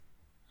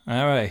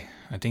All right,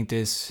 I think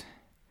this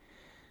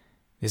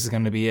is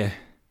going to be a.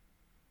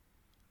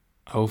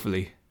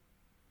 Hopefully,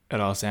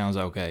 it all sounds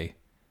okay.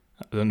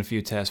 I've done a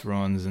few test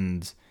runs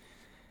and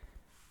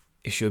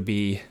it should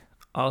be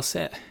all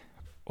set.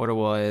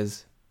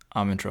 Otherwise,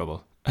 I'm in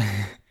trouble.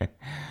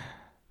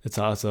 The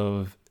thoughts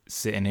of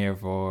sitting here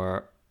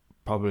for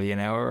probably an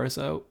hour or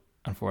so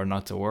and for it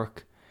not to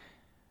work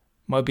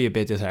might be a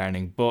bit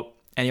disheartening. But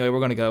anyway, we're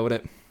going to go with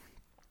it,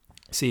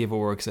 see if it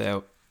works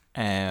out.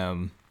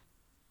 And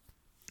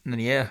then,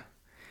 yeah,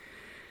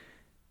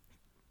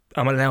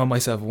 I'm allowing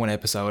myself one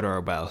episode or,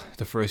 well,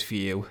 the first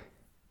few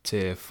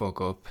to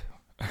fuck up.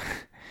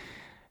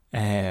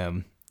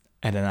 And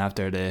then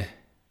after the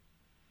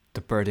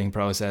birthing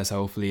process,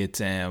 hopefully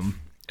it's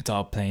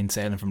all plain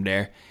sailing from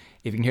there.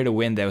 If you can hear the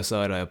wind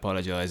outside, I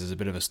apologise. There's a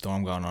bit of a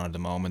storm going on at the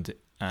moment,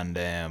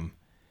 and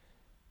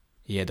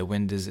yeah, the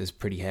wind is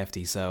pretty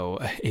hefty. So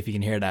if you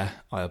can hear that,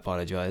 I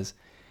apologise.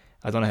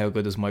 I don't know how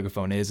good this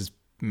microphone is. It's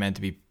meant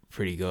to be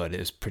pretty good.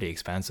 It's pretty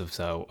expensive,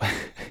 so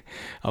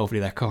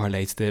hopefully that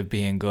correlates to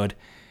being good.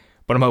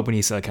 But I'm hoping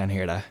you still can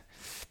hear that.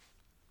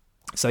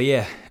 So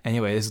yeah.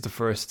 Anyway, this is the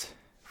first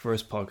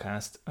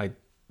podcast. I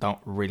don't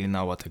really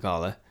know what to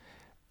call it.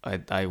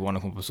 I want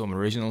to come up with something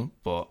original,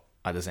 but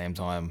at the same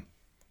time,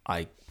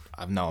 I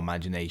have no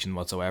imagination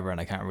whatsoever,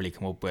 and I can't really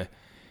come up with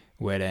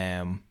with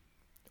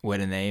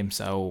a name.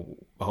 So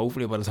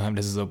hopefully, by the time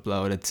this is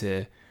uploaded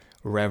to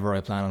wherever I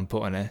plan on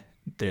putting it,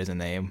 there's a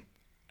name.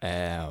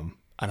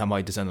 And I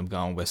might just end up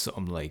going with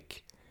something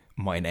like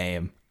my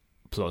name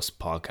plus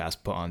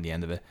podcast put on the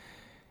end of it.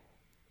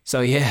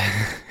 So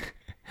yeah,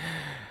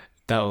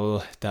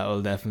 that'll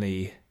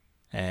definitely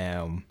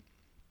that'll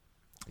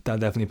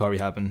definitely probably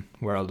happen,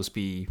 where I'll just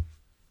be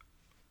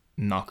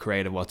not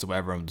creative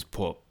whatsoever and just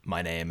put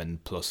my name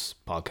and plus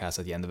podcast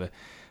at the end of it.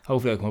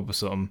 Hopefully I'll come up with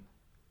something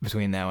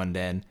between now and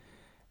then,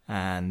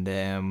 and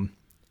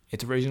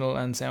it's original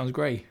and sounds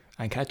great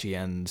and catchy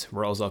and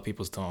rolls off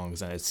people's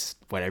tongues, and it's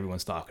what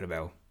everyone's talking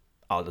about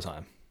all the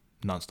time,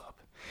 non-stop.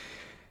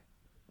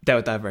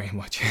 Doubt that very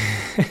much.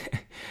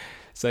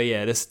 So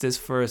yeah, this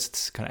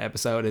first kind of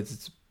episode,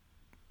 it's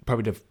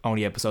probably the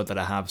only episode that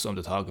I have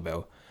something to talk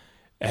about.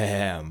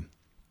 I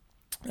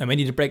may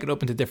need to break it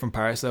up into different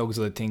parts though, because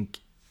I think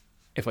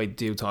if I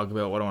do talk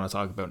about what I want to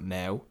talk about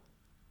now,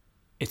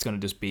 it's gonna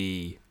just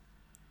be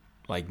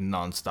like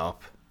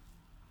non-stop,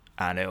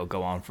 and it'll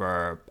go on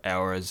for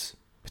hours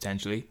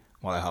potentially.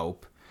 Well, I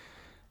hope.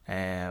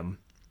 Um,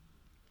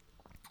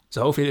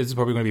 so hopefully this is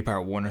probably going to be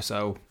part one or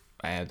so,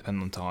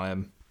 depending on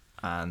time,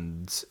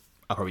 and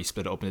I'll probably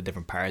split it up into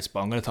different parts. But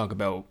I'm going to talk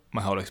about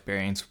my whole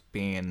experience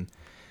being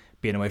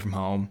away from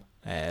home,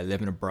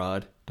 living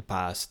abroad the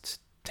past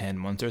 10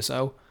 months or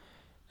so.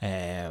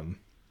 I've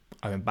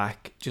been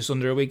back just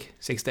under a week,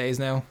 6 days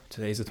now.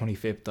 Today's the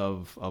 25th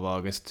of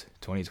August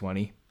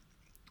 2020.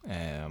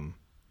 And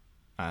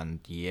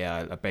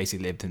yeah, I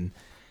basically lived in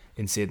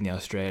Sydney,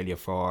 Australia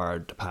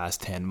for the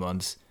past 10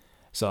 months.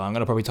 So I'm going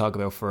to probably talk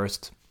about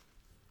first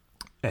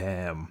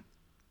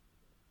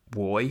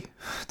why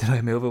did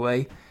I move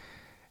away?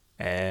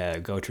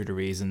 Go through the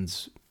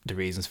reasons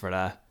for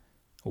that,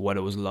 what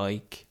it was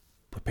like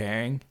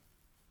preparing,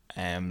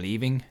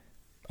 leaving,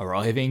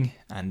 arriving,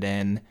 and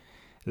then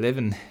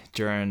living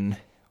during,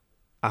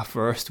 at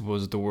first,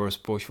 was the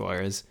worst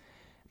bushfires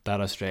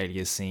that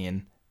Australia's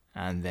seen,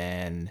 and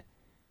then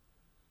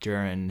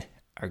during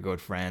our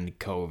good friend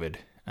COVID,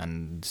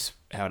 and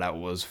how that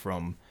was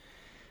from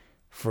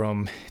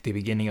the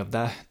beginning of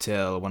that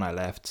till when I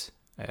left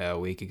a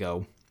week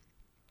ago.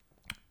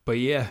 But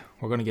yeah,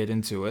 we're gonna get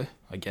into it,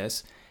 I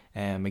guess.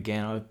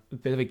 Again, I'm a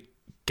bit of a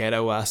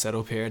ghetto ass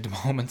setup here at the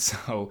moment,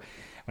 so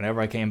whenever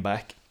I came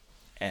back,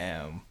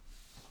 I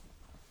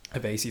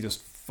basically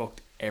just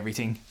fucked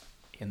everything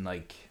in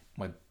like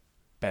my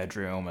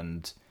bedroom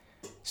and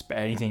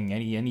anything,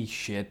 any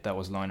shit that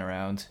was lying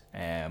around.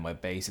 I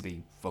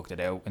basically fucked it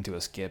out into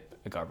a skip.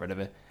 I got rid of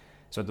it.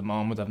 So at the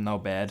moment, I've no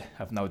bed,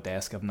 I've no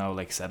desk, I've no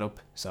like setup.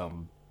 So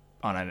I'm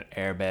on an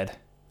air bed,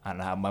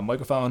 and I have my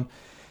microphone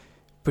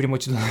pretty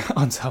much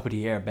on top of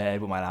the air bed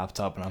with my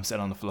laptop, and I'm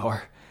sitting on the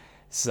floor.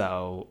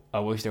 So I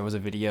wish there was a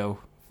video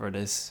for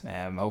this.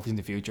 Hopefully in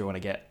the future when I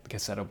get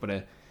set up with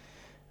it,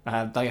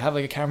 I have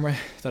like a camera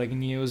that I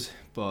can use,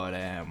 but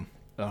I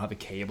don't have a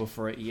cable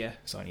for it yet,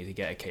 so I need to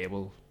get a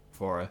cable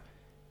for it.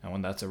 And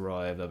when that's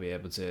arrived, I'll be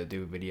able to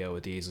do a video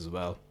with these as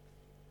well.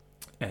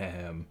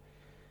 And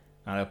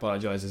I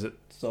apologise,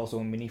 it's also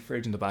a mini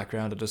fridge in the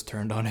background. I just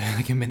turned on it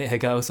like a minute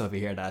ago, so if you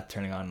hear that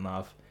turning on and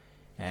off,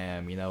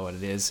 you know what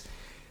it is.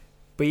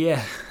 But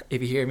yeah,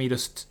 if you hear me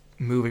just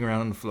moving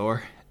around on the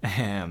floor,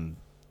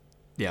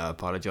 yeah, I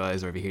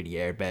apologise. Or if you hear the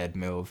airbed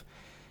move,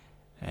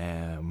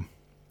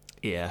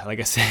 yeah, like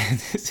I said,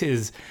 this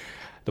is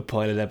the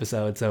pilot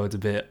episode, so it's a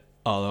bit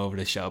all over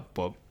the shop.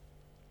 But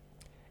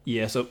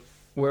yeah, so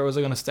where was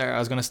I going to start? I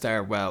was going to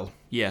start, well,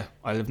 yeah,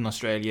 I lived in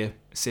Australia,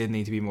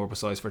 Sydney to be more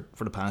precise, for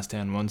the past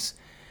 10 months.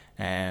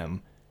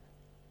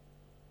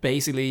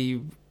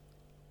 Basically,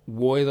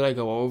 why did I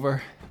go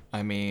over?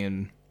 I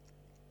mean,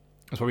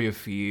 there's probably a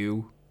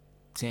few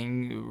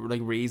thing,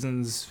 like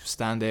reasons,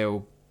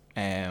 standout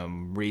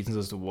reasons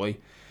as to why.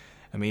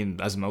 I mean,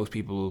 as most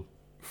people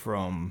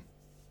from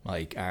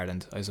like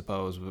Ireland, I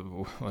suppose,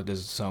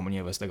 there's so many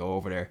of us that go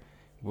over there.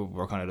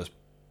 We're kind of just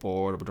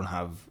bored. We don't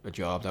have a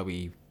job that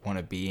we want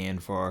to be in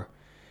for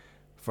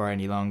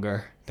any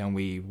longer than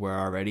we were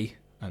already,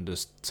 and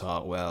just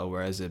thought, well,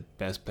 where's the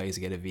best place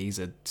to get a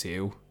visa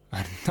to?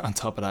 And on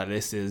top of that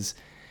list is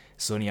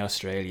sunny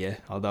Australia,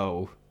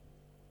 although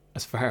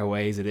as far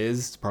away as it is,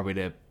 it's probably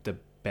the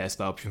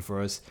best option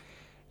for us.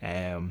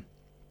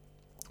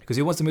 Because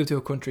he wants to move to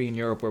a country in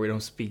Europe where we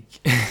don't speak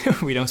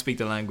we don't speak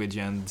the language,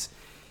 and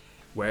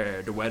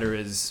where the weather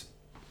is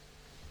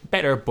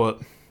better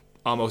but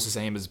almost the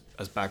same as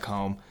back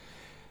home.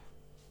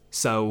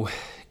 So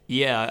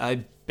yeah,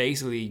 I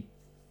basically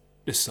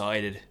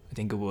decided, I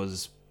think it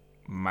was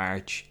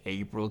March,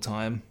 April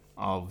time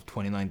of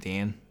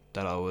 2019,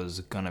 that I was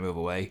gonna move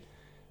away.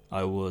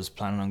 I was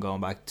planning on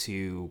going back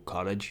to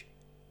college.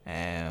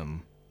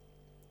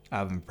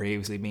 Having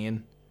previously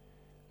been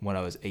when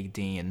I was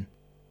 18,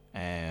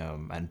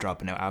 and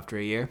dropping out after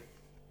a year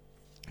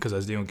because I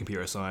was doing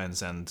computer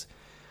science and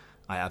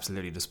I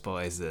absolutely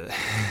despised it.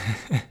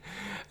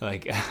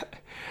 Like,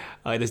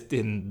 I just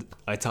didn't.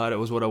 I thought it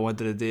was what I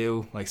wanted to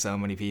do, like so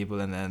many people,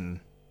 and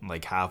then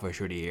like halfway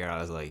through the year, I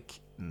was like,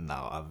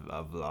 no,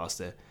 I've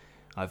lost it.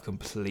 I've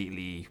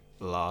completely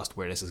lost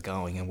where this is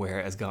going and where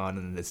it has gone,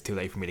 and it's too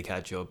late for me to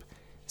catch up.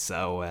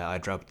 So I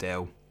dropped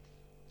out.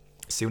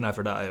 Soon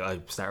after that, I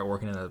started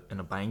working in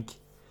a bank,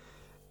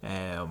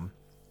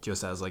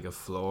 just as like a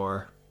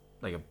floor,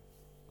 like a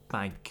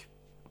bank.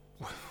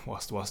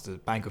 What's the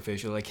bank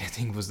official? Like, I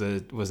think was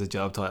the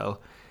job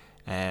title.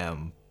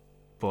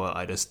 But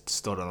I just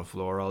stood on the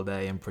floor all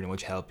day and pretty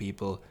much helped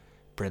people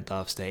print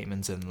off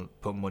statements and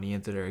put money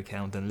into their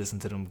account and listen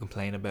to them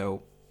complain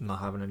about not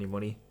having any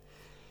money.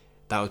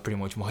 That was pretty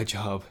much my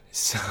job.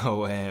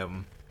 So I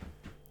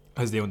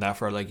was doing that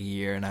for like a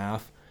year and a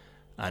half,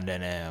 and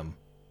then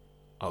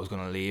I was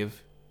gonna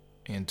leave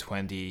in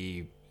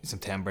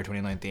September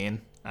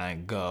 2019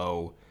 and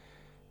go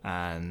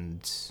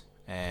back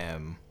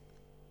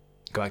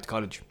to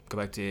college, go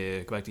back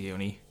to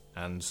uni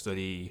and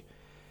study.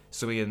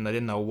 And I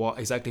didn't know what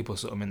exactly, put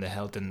something in the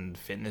health and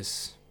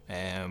fitness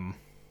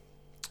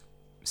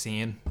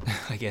scene,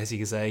 I guess you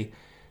could say,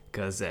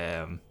 because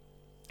again,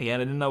 I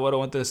didn't know what I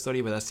wanted to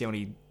study, but that's the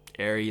only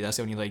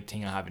like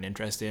thing I have an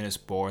interest in is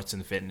sports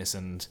and fitness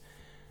and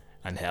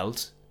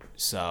health.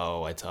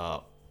 So I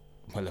thought,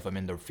 well, if I'm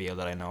in the field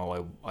that I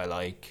know I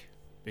like,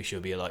 it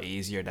should be a lot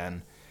easier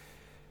than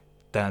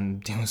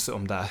doing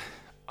something that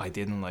I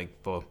didn't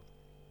like. But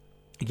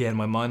again,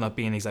 my mind not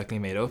being exactly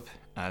made up,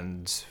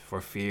 and for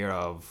fear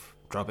of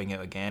dropping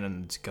out again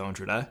and going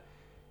through that,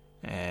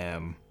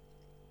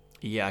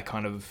 I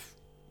kind of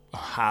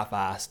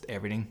half-assed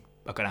everything.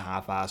 I kind of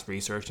half-assed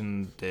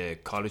researching the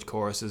college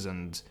courses,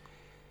 and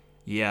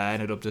I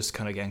ended up just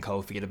kind of getting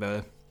cold feet about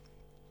it.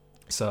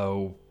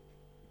 So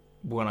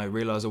when I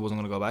realised I wasn't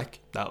going to go back,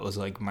 that was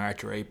like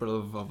March or April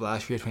of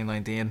last year,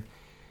 2019.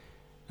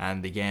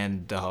 And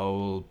again, the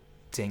whole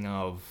thing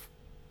of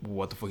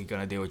what the fuck are you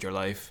going to do with your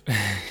life?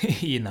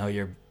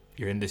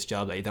 You're in this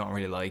job that you don't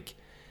really like,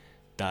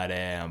 that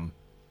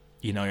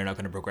you're not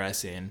going to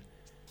progress in.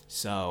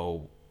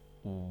 So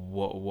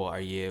what are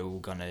you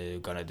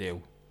gonna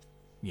do?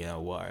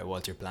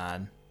 What's your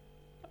plan?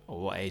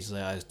 What age was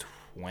I? I was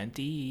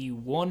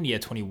 21. Yeah,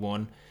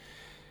 21.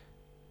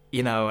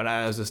 And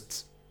I was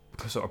just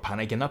sort of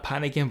panicking, not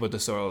panicking, but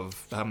just sort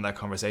of having that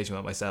conversation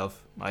with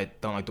myself. I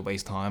don't like to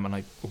waste time, and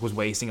I was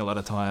wasting a lot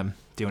of time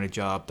doing a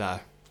job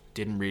that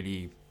didn't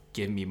really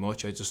give me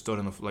much. I just stood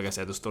on the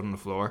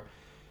floor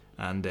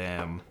and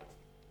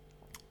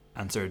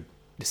answered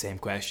the same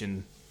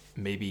question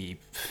maybe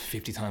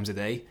 50 times a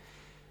day.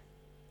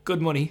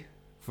 Good money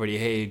for the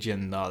age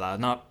and all that.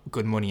 Not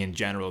good money in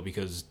general,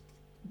 because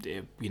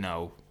you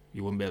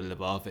wouldn't be able to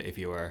live off it if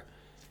you were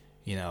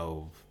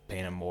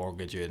paying a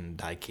mortgage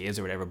and had kids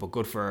or whatever, but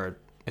good for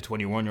a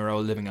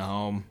 21-year-old living at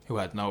home who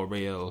had no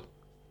real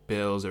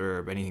bills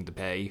or anything to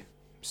pay.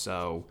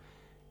 So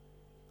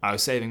I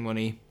was saving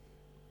money,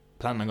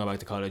 planning on going back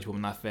to college, but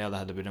when that failed, I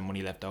had a bit of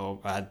money left over.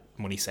 I had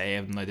money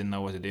saved and I didn't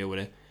know what to do with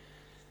it.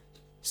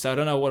 So I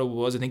don't know what it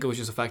was. I think it was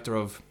just a factor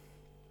of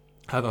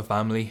having a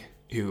family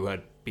who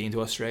had been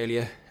to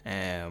Australia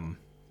in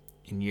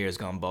years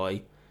gone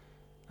by,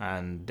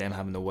 and them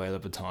having the whale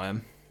of a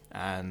time.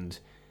 And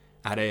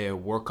I had a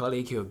work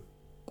colleague who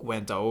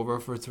went over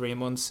for 3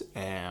 months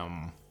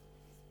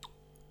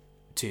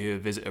to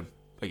visit a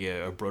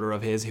brother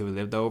of his who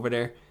lived over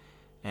there.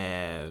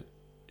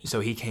 So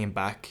he came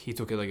back. He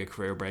took a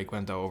career break,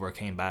 went over,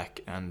 came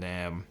back, and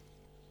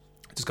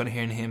just kind of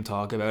hearing him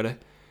talk about it,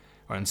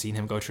 and seeing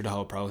him go through the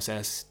whole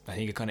process, I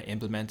think it kind of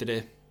implemented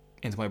it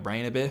into my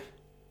brain a bit.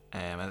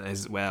 And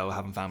as well,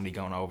 having family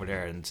going over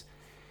there and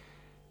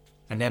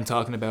them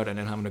talking about it and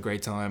then having a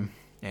great time.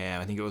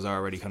 I think it was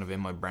already kind of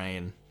in my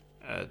brain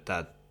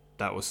that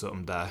was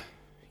something that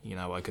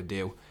I could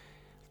do.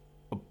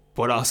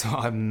 But also,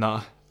 I'm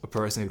not a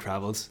person who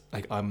travels.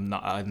 Like, I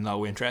have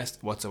no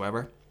interest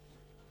whatsoever.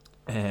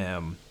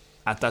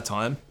 At that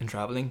time in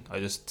traveling, I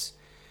just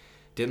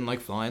didn't like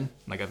flying.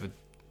 Like, I've an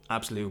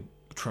absolute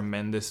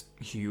tremendous,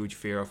 huge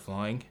fear of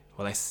flying.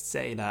 Well, I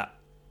say that,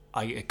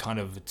 it kind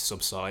of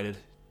subsided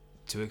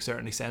to a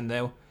certain extent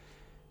now.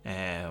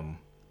 Um,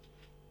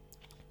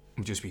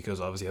 just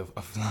because obviously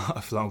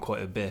I've flown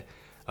quite a bit.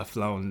 I've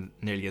flown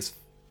nearly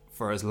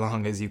for as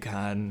long as you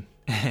can.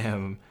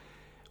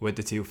 With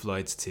the two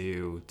flights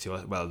to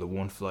the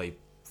one flight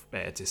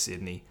to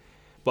Sydney.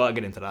 But I'll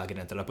get into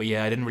that. But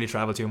yeah, I didn't really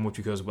travel too much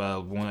because,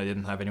 well, one, I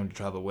didn't have anyone to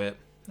travel with,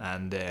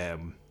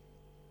 and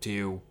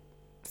two,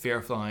 fear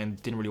of flying,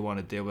 didn't really want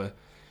to do it,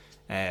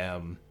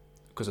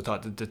 because I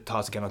thought the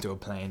thoughts of getting onto a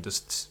plane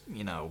just,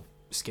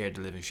 scared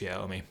the living shit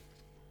out of me.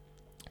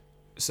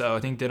 So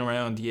I think then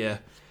around,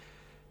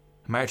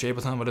 March,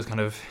 April time, I just kind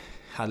of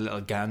had a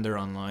little gander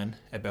online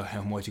about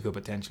how much it could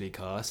potentially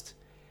cost.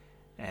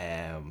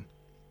 To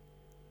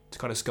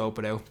kind of scope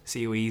it out,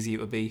 see how easy it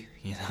would be,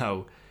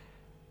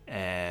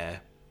 and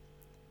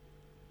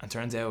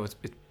turns out it's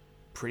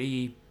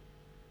pretty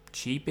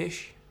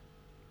cheapish.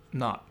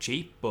 Not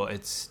cheap, but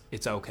it's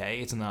okay.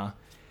 It's not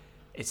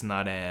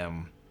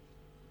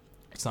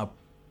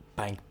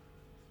bank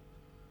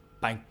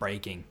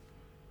breaking,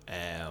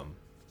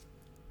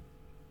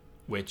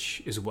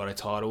 which is what I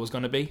thought it was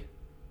gonna be.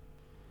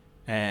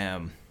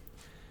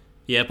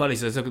 Probably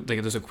so.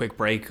 There's a quick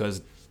break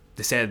because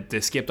they said the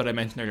skip that I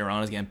mentioned earlier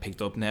on is getting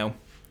picked up now.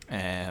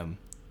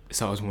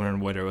 So I was wondering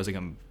whether there was like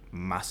a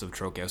massive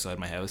truck outside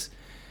my house.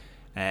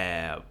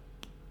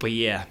 But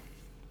yeah,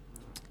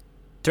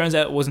 turns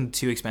out it wasn't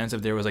too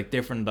expensive. There was like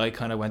different. I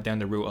kind of went down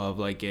the route of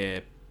like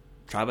a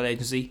travel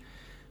agency.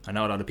 I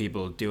know a lot of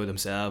people do it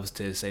themselves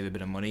to save a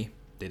bit of money.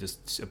 They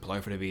just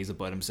apply for the visa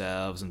by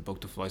themselves and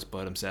book the flights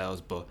by themselves.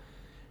 But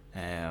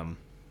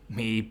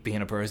me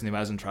being a person who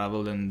hasn't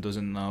travelled and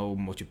doesn't know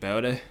much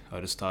about it,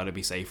 I just thought it'd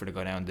be safer to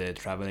go down the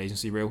travel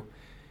agency route,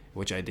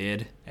 which I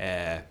did.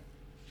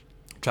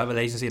 Travel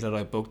agency that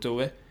I booked it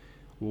with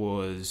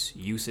was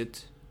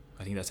USIT.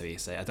 I think that's how you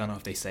say it. I don't know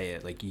if they say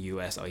it like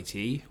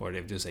USIT or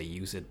they just say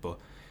USIT, but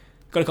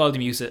gotta call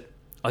them USIT.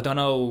 I don't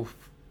know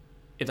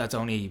if that's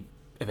only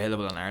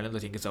available in Ireland. I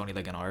think it's only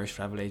like an Irish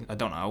travel agent. I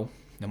don't know.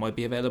 It might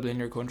be available in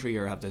your country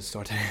or have to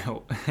sort it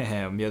out. You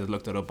have to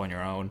look that up on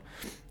your own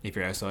if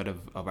you're outside of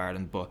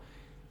Ireland. But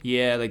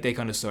yeah, like they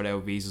kind of sort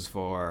out visas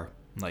for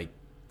like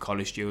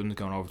college students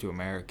going over to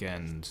America,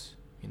 and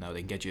they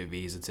can get you a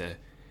visa to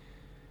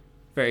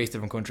various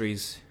different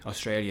countries,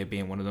 Australia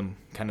being one of them,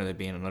 Canada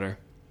being another.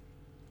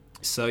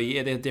 So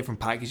yeah, they had different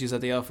packages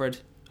that they offered.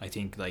 I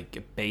think like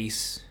a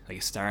base, like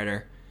a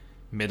starter,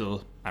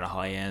 middle, and a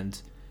high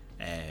end.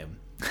 And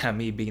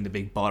me being the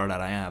big baller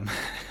that I am,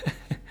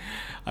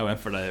 I went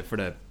for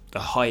the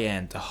high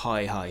end, the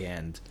high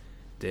end,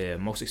 the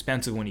most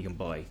expensive one you can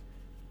buy.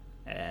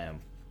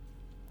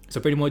 So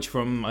pretty much I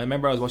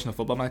remember I was watching a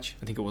football match.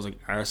 I think it was like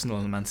Arsenal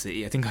and Man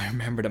City. I think I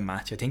remember the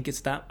match. I think it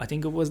was that. I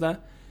think it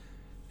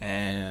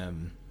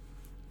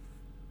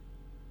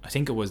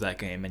was that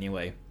game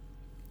anyway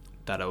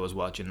that I was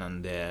watching,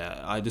 and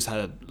I just had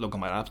a look on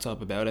my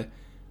laptop about it.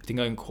 I think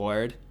I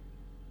inquired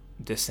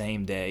the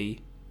same day.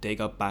 They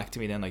got back to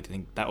me then, like I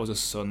think that was a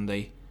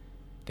Sunday.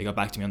 They got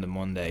back to me on the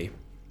Monday.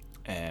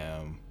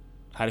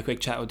 Had a quick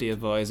chat with the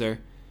advisor,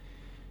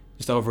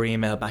 just over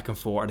email, back and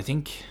forth. I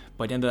think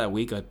by the end of that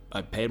week,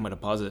 I paid my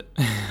deposit.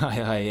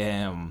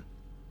 I'm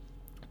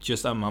the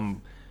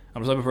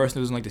type of person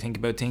who doesn't like to think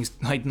about things.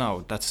 Like,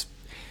 no, that's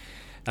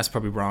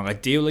probably wrong. I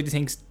do like to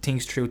think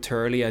things through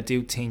thoroughly. I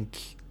do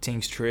think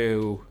things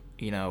through,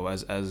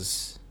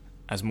 as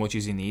much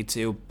as you need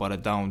to. But I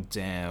don't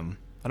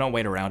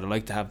wait around. I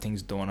like to have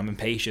things done. I'm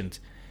impatient.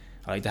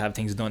 I like to have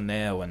things done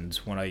now. And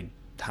when I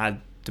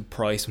had the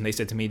price, when they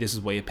said to me, "This is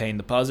why you're paying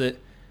deposit,"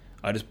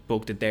 I just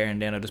booked it there and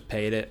then I just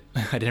paid it.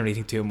 I didn't really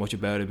think too much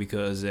about it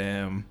because,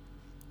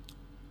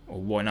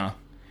 why not?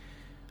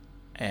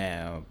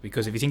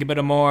 Because if you think about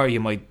it more, you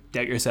might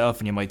doubt yourself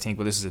and you might think,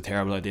 well, this is a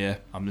terrible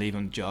idea. I'm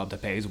leaving a job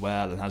that pays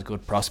well and has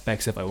good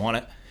prospects if I want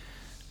it.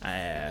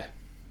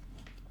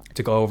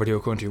 To go over to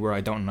a country where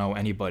I don't know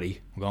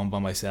anybody, I'm going by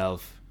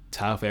myself, it's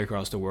halfway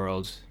across the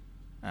world,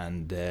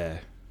 and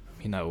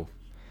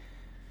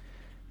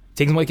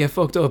things might get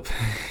fucked up.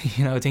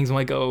 Things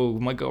might go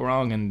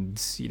wrong,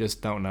 and you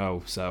just don't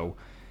know. So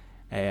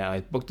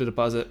I booked the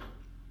deposit.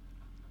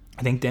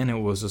 I think then it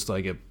was just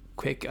like a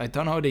quick, I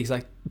don't know the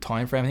exact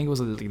time frame. I think it was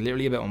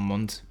literally about a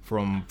month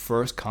from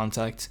first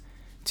contact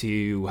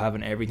to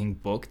having everything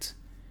booked.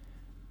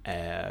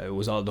 It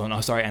was all done.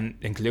 And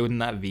including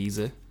that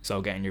visa. So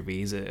getting your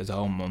visa is a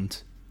whole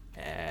month.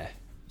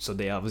 So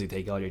they obviously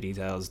take all your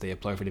details. They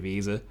apply for the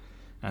visa,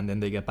 and then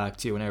they get back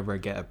to you whenever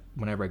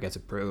it gets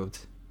approved.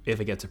 If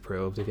it gets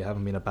approved, if you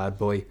haven't been a bad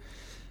boy,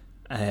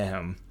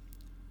 and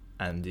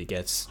it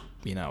gets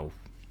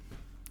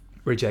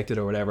rejected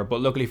or whatever. But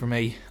luckily for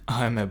me,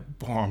 I'm a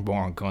born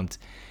cunt,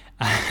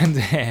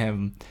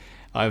 and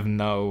I've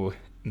no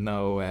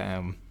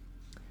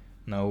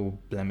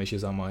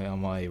blemishes on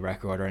my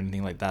record or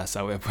anything like that.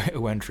 So it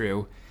went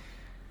through,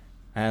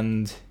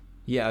 and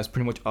yeah, I was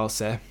pretty much all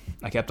set.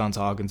 I kept on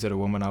talking to the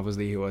woman,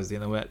 obviously, who I was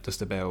dealing with,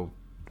 just about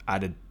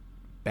added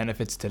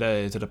benefits to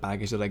the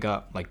package that I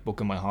got, like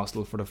booking my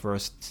hostel for the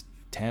first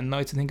 10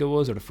 nights, I think it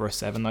was, or the first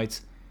 7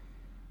 nights.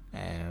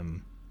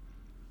 Um,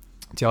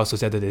 she also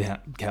said that they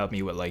helped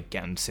me with like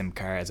getting SIM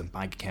cards and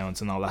bank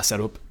accounts and all that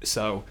set up.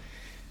 So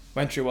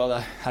went through all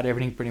that, had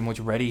everything pretty much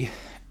ready.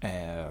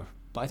 But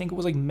I think it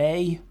was like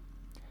May.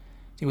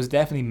 I think it was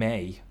definitely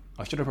May.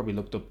 I should have probably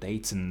looked up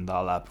dates and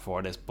all that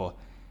before this, but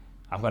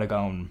I'm gonna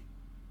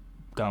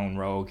going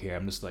rogue here.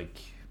 I'm just like,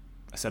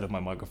 I set up my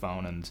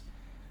microphone and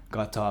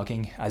got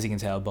talking. As you can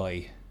tell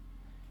by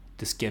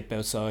the skip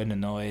outside and the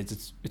noise,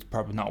 it's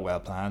probably not well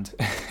planned.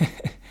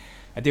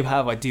 I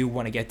do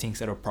want to get things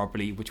set up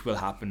properly, which will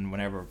happen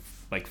whenever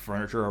like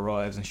furniture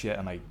arrives and shit,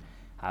 and I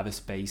have a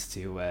space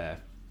to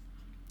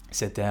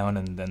sit down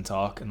and then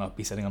talk and not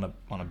be sitting on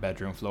a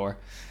bedroom floor.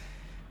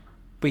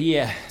 But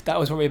yeah, that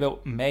was probably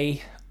about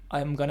May.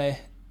 I'm gonna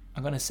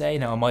say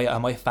now. I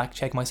might fact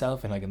check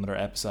myself in like another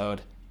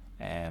episode,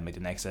 like the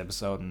next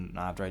episode, and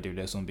after I do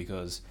this one,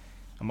 because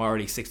I'm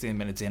already 16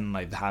 minutes in and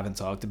I haven't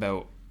talked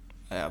about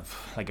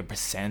like a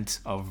percent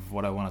of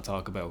what I want to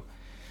talk about.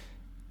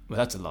 Well,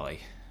 that's a lie.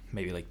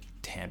 Maybe like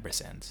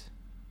 10%.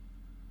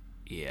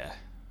 Yeah,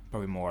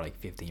 probably more like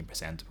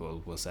 15%.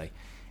 We'll say.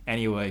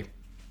 Anyway,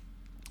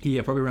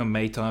 yeah, probably around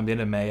May time, the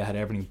end of May, I had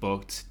everything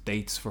booked,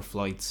 dates for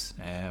flights.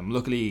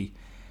 Luckily,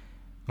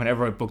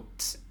 whenever I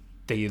booked,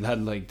 they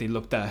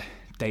looked at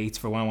dates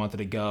for when I wanted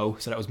to go,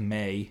 so that was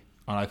May,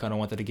 and I kind of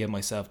wanted to give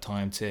myself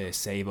time to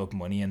save up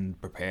money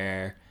and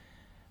prepare.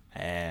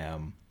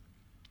 So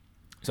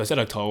I said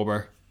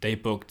October. They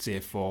booked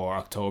it for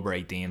October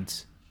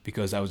 18th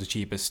because that was the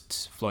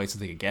cheapest flights that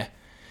they could get.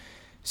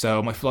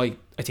 So my flight,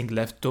 I think,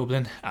 left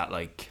Dublin at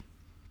like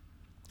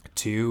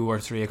 2 or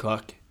 3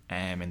 o'clock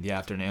in the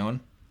afternoon.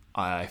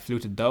 I flew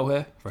to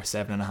Doha for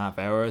 7.5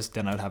 hours.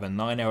 Then I'd have a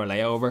 9-hour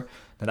layover.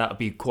 Now that would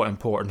be quite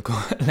important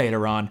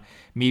later on.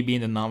 Me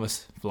being a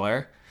novice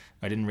flyer,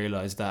 I didn't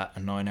realise that a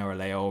 9-hour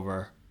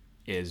layover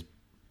is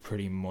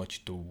pretty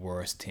much the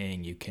worst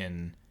thing you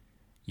can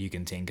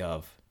think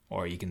of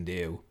or you can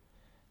do.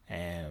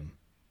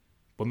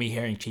 But me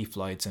hearing cheap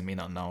flights and me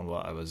not knowing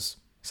what I was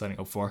signing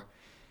up for,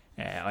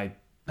 I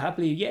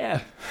happily, yeah,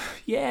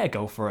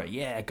 go for it.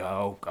 Yeah,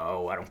 go.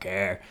 I don't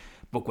care.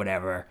 Book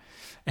whatever.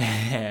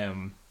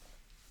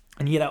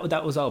 And yeah,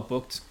 that was all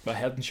booked. But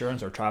health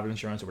insurance or travel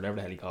insurance or whatever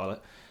the hell you call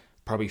it,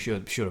 probably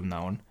should have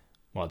known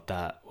what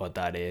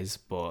that is.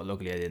 But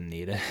luckily I didn't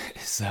need it.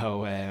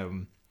 So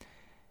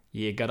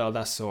yeah, got all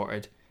that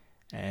sorted.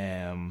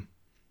 And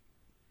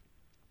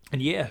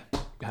yeah,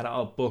 had it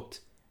all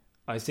booked.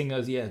 I think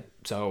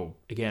so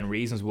again,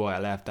 reasons why I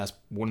left, that's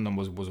one of them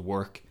was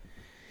work.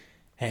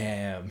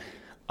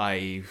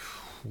 I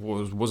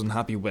wasn't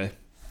happy with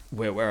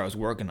where I was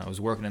working. I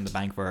was working in the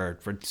bank for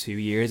 2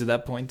 years at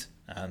that point,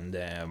 and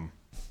I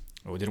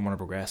didn't want to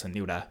progress. I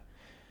knew that.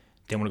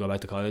 Didn't want to go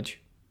back to college,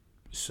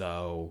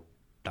 so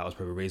that was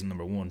probably reason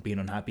number one: being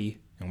unhappy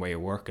in where you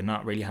work and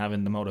not really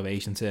having the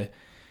motivation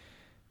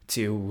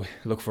to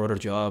look for other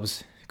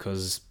jobs,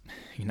 because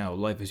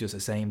life is just the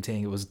same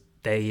thing. It was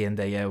day in,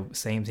 day out,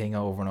 same thing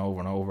over and over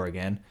and over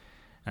again,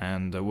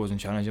 and I wasn't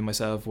challenging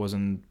myself,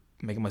 wasn't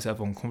making myself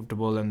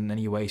uncomfortable in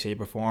any way,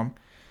 shape or form.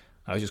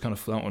 I was just kind of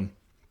floating,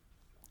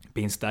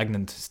 being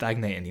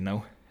stagnating,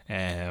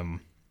 and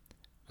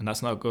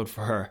that's not good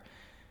for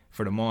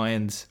the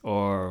mind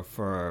or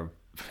for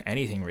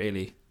anything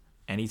really,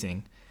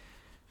 anything.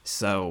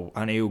 So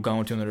I knew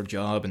going to another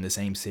job in the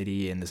same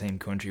city, in the same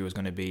country, was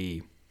going to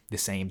be the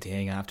same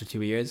thing after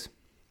 2 years.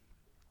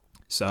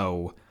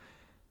 So,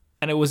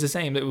 and it was the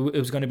same. It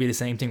was going to be the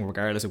same thing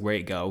regardless of where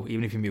you go,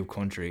 even if you move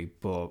country.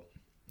 But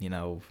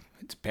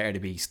it's better to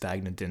be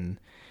stagnant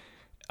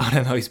on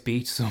a nice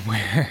beach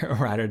somewhere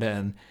rather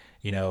than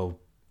a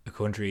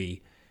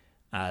country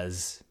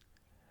as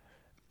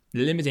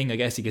limiting, I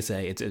guess you could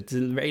say. It's a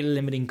very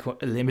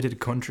limited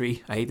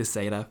country. I hate to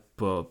say that,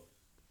 but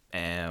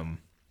I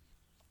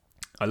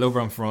love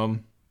where I'm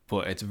from,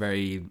 but it's a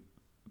very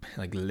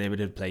like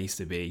limited place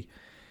to be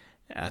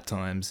at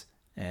times.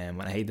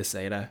 And I hate to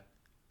say that,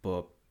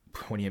 but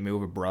when you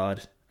move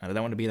abroad, and I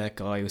don't want to be that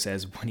guy who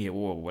says when you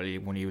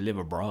live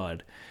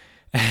abroad,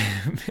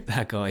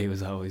 that guy who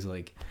was always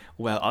like,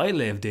 well, I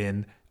lived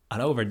in,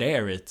 and over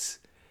there it's.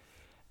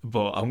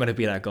 But I'm gonna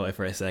be that guy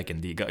for a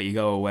second. You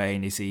go away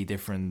and you see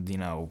different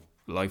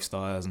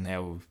lifestyles, and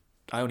how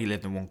I only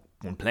lived in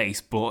one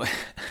place, but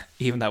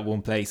even that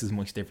one place is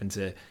much different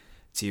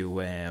to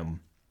where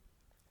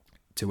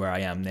I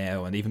am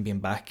now. And even being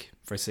back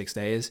for 6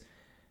 days,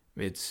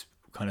 it's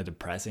kind of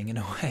depressing in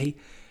a way.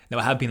 Now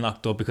I have been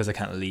locked up because I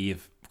can't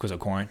leave because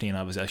of quarantine.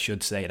 I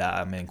should say that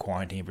I'm in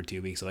quarantine for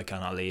 2 weeks, so I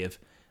cannot leave.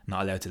 I'm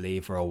not allowed to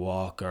leave for a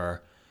walk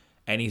or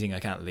anything. I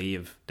can't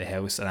leave the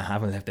house, and I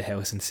haven't left the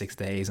house in 6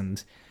 days.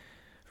 And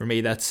for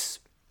me, that's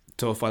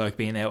tough. I like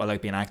being out. I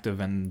like being active,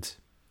 and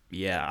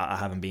yeah, I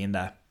haven't been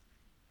that.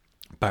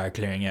 Bar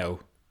clearing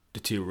out the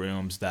 2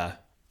 rooms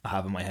that I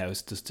have in my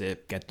house just to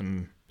get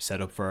them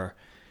set up for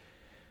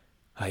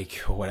like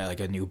what, like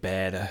a new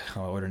bed. I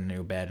ordered a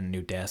new bed and a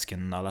new desk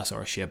and all that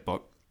sort of shit.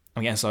 But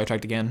I'm getting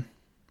sidetracked again.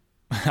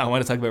 I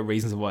want to talk about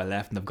reasons why I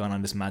left, and I've gone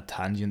on this mad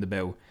tangent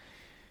about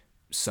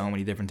so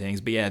many different things.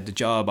 But yeah, the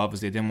job,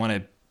 obviously didn't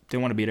want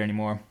to be there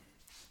anymore.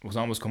 It was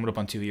almost coming up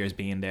on 2 years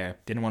being there.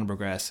 Didn't want to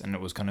progress, and it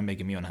was kind of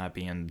making me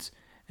unhappy. And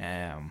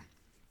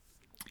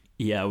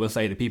yeah, I will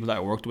say the people that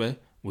I worked with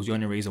was the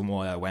only reason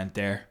why I went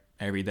there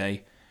every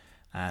day.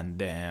 And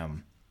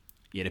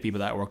yeah, the people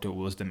that I worked with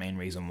was the main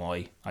reason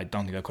why. I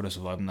don't think I could have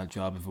survived in that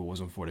job if it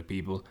wasn't for the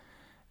people.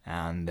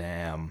 And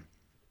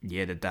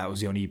yeah, that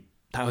was the only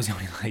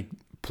like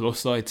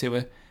plus side to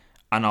it,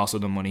 and also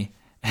the money.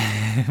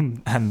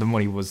 And the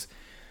money was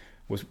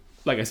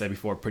like I said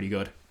before, pretty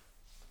good.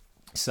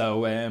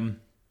 So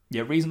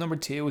yeah, reason number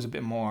two was a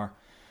bit more.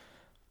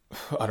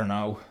 I don't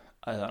know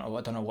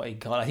what you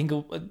call it. I think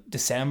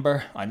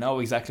December. I know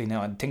exactly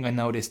now. I think I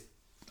know this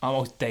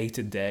almost day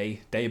to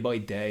day, day by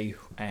day.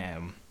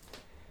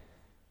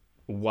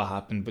 What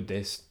happened with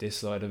this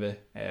side of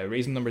it?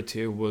 Reason number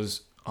two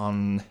was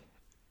on.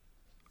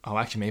 Oh,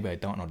 actually, maybe I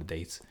don't know the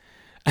dates.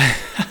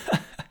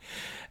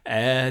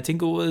 I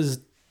think it was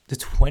the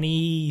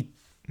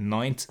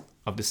 29th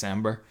of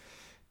December,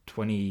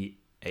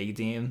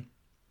 2018.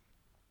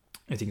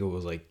 I think it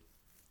was like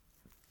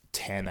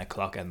 10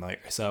 o'clock at night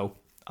or so.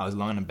 I was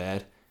lying in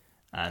bed,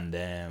 and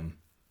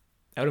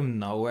out of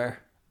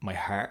nowhere, my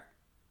heart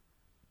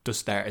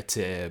just started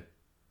to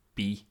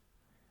beat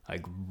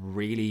like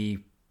really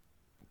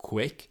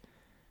quick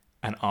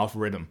and off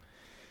rhythm.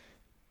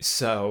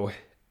 So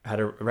I had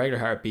a regular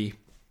heartbeat.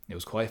 It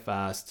was quite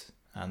fast,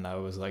 and I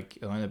was like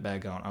lying in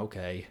bed going,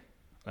 okay,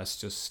 let's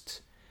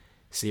just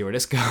see where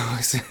this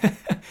goes.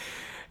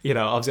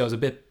 Obviously I was a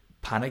bit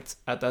panicked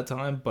at that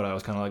time, but I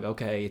was kind of like,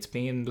 okay, it's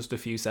been just a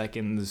few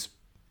seconds.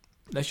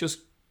 Let's just,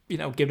 give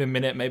it a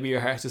minute. Maybe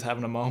your heart's just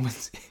having a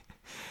moment.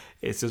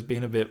 It's just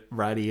being a bit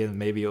ratty, and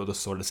maybe it'll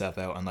just sort itself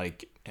out in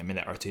like a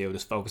minute or two.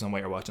 Just focus on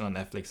what you're watching on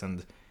Netflix,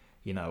 and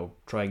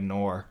try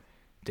ignore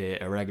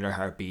the irregular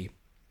heartbeat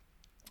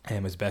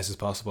as best as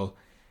possible.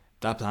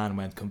 That plan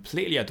went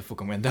completely out the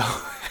fucking window.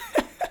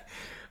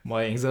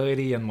 My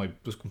anxiety and my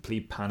just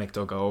complete panic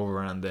took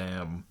over,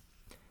 and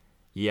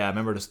yeah, I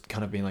remember just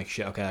kind of being like,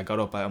 shit, okay, I got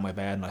up out of my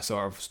bed and I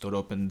sort of stood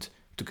up and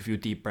took a few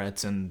deep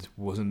breaths, and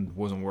wasn't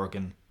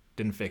working.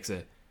 Didn't fix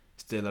it.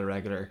 Still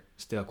irregular,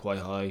 still quite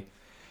high.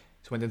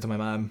 So went into my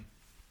mum,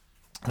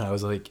 and I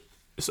was like,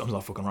 something's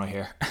not fucking right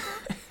here.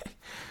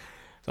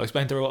 So I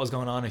explained to her what was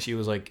going on, and she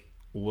was like,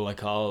 will I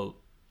call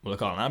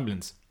an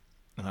ambulance?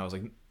 And I was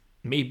like,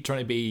 me trying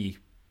to be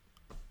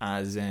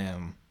as I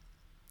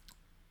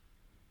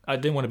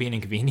didn't want to be an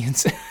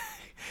inconvenience.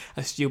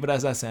 As stupid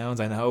as that sounds,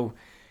 I know,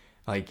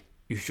 like,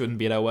 you shouldn't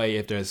be that way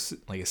if there's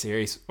like a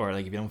serious, or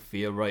like if you don't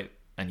feel right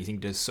and you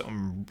think there's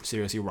something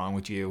seriously wrong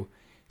with you,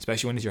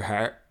 especially when it's your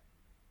heart.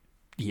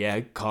 Yeah,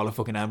 call a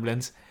fucking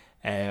ambulance.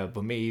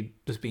 But me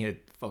just being a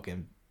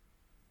fucking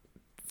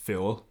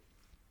fool,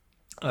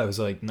 I was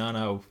like,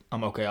 no,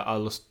 I'm okay.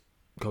 I'll just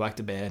go back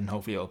to bed and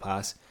hopefully it'll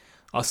pass.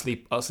 I'll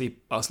sleep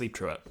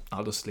through it.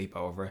 I'll just sleep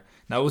over it.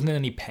 Now, I wasn't in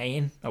any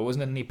pain. Or I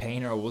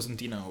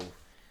wasn't,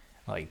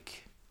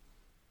 like,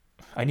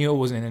 I knew I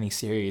wasn't in any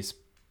serious,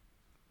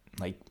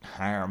 like,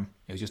 harm.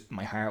 It was just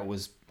my heart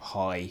was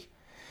high,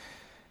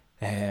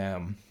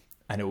 and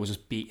it was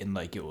just beating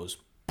like it was.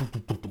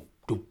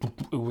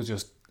 It was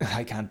just,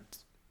 I don't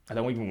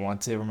even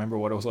want to remember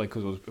what it was like,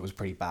 because it was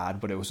pretty bad.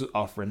 But it was just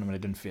off rhythm and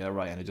it didn't feel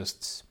right, and it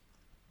was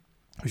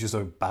just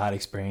a bad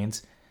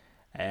experience.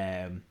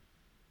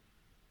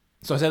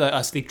 So I said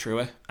I'll sleep through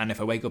it, and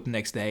if I wake up the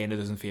next day and it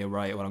doesn't feel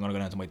right, well, I'm going to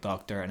go down to my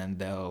doctor, and then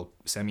they'll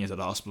send me into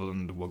the hospital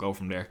and we'll go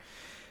from there.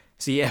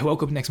 So yeah, I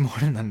woke up next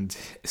morning and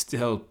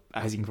still,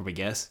 as you can probably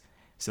guess,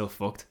 still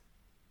fucked.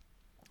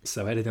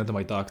 So I headed down to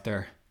my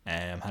doctor,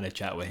 had a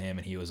chat with him,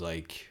 and he was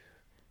like,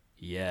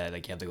 yeah,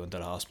 like, you have to go into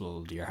the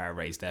hospital. Your heart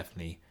rate is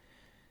definitely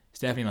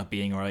not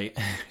beating right.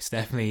 It's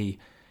definitely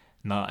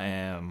not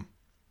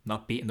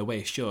beating the way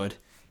it should.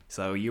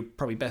 So you're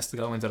probably best to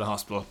go into the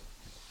hospital.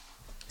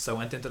 So I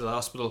went into the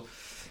hospital.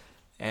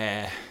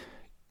 I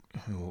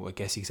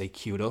guess you could say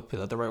queued up. Is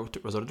that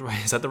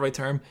the right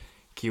term?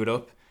 Queued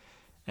up,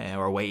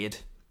 or waited,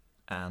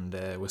 and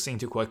was seen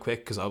to quite quick,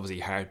 because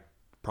obviously heart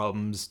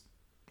problems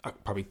are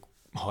probably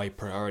high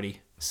priority.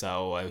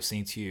 So I was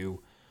seen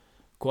to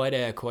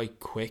quite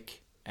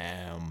quick.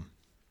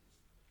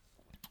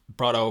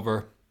 Brought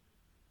over.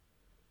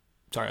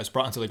 Sorry, I was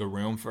brought into like a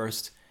room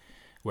first,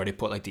 where they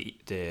put like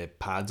the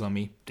pads on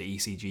me, the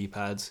ECG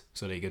pads,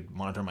 so they could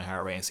monitor my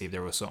heart rate and see if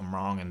there was something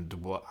wrong and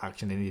what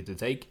action they needed to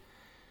take.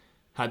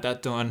 Had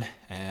that done.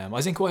 I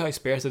was in quite high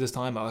spirits at this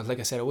time. Like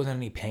I said, it wasn't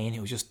any pain.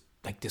 It was just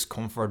like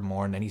discomfort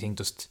more than anything.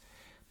 Just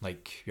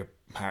like your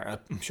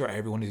heart. I'm sure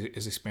everyone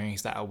has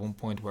experienced that at one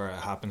point, where it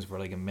happens for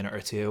like a minute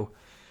or two.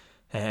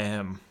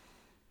 But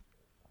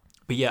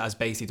yeah, I was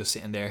basically just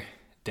sitting there.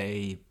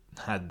 They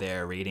had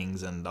their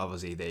readings, and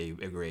obviously they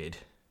agreed,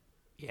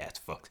 yeah, it's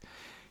fucked.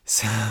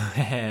 So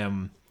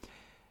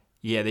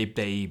yeah,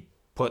 they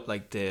put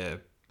like the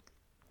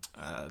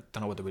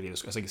don't know what the really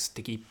is. It's like a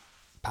sticky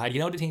pad. You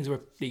know the things where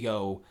they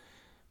go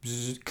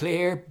bzz,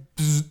 clear,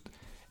 bzz,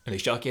 and they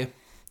shock you.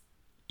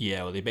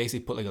 Yeah, well, they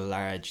basically put like a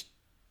large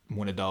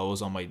one of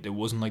those on my. It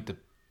wasn't like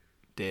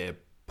the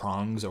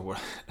prongs or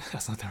what.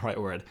 That's not the right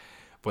word,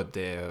 but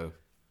the.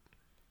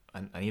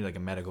 I need like a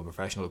medical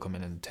professional to come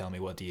in and tell me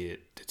what the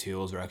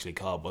tools are actually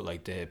called. But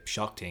like the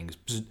shock things,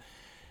 bzz,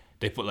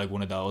 they put like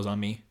one of those on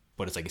me,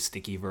 but it's like a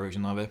sticky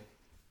version of it.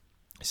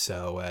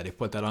 So they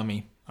put that on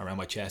me around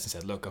my chest and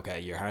said, "Look, okay,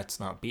 your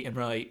heart's not beating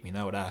right. We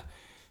know that.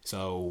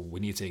 So we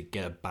need to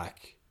get it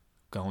back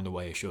going the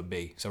way it should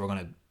be. So we're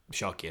gonna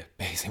shock you.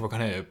 Basically, we're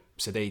gonna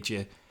sedate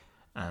you,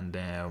 and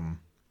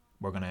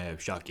we're gonna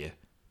shock you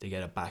to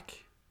get it back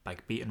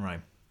beating right."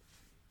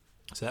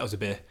 So that was a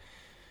bit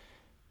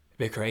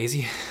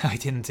crazy. I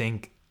didn't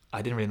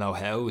really know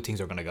how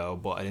things were gonna go,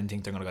 but I didn't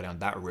think they're gonna go down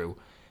that route.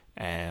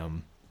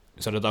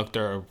 So the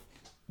doctor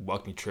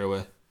walked me through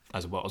it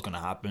as what was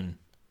gonna happen.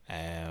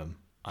 And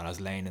I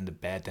was laying in the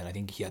bed. Then I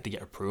think he had to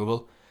get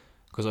approval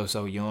because I was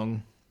so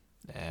young.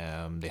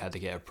 They had to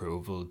get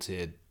approval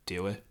to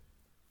do it.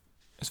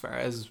 As far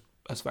as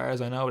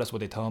I know, that's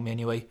what they told me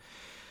anyway.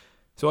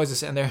 So I was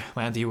just sitting there.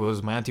 My auntie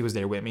was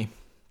there with me.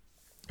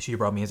 She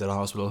brought me into the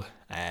hospital.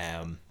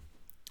 And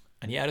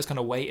yeah, I just kind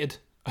of waited.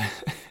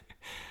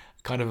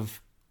 Kind of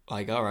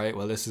like, all right,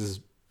 well, this is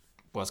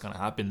what's gonna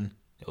happen.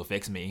 It'll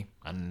fix me,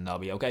 and I'll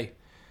be okay.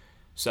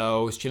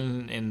 So I was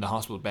chilling in the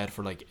hospital bed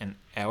for like an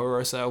hour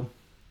or so,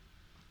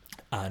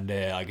 and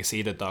I could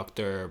see the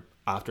doctor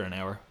after an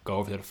hour go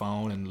over to the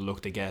phone and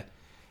look to get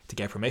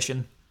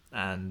permission.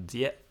 And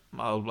yeah,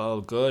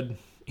 all good.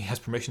 He has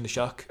permission to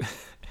shock,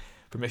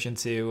 permission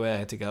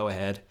to go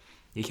ahead.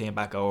 He came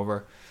back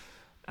over,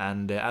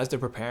 and as they're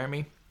preparing me,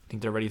 I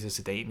think they're ready to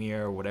sedate me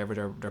or whatever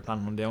they're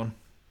planning on doing.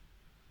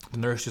 The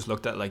nurse just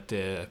looked at like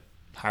the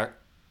heart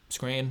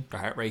screen, the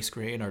heart rate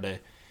screen, or the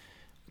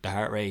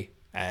heart rate,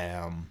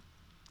 and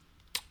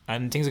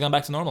things have gone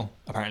back to normal.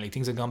 Apparently,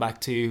 things have gone back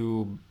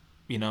to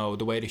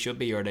the way they should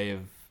be, or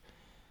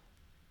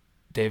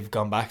they've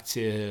gone back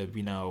to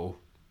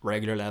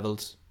regular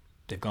levels.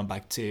 They've gone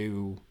back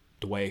to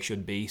the way it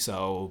should be.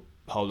 So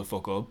hold the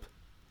fuck up.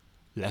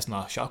 Let's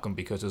not shock them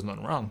because there's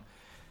nothing wrong.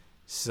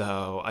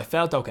 So I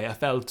felt okay. I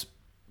felt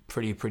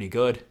pretty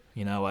good.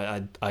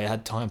 I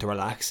had time to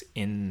relax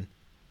in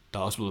the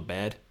hospital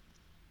bed.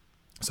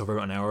 So for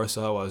about an hour or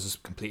so, I was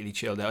just completely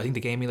chilled out. I think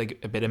they gave me like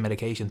a bit of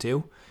medication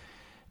too,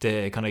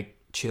 to kind of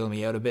chill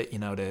me out a bit,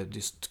 to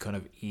just kind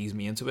of ease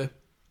me into it.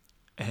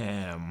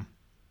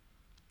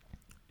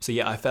 So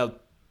yeah, I felt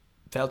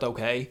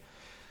okay.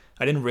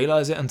 I didn't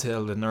realize it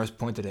until the nurse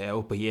pointed it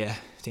out, but yeah,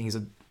 things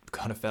had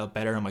kind of felt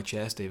better on my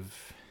chest. The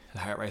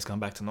heart rate's gone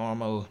back to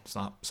normal. It's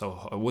not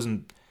so. It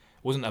wasn't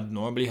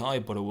abnormally high,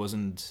 but it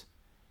wasn't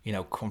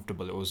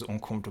comfortable. It was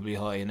uncomfortably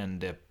high, and then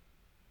the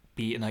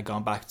beating had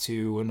gone back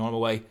to a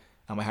normal way,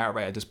 and my heart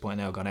rate at this point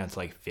now gone down to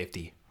like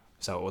 50.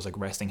 So it was like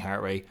resting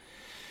heart rate.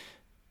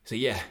 So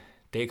yeah,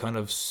 they kind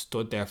of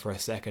stood there for a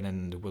second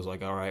and it was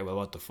like, all right, well,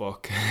 what the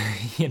fuck?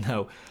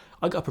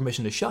 I got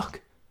permission to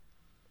shock.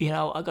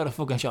 I got to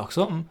fucking shock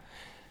something.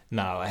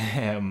 No,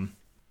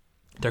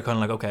 they're kind of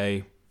like,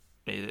 okay.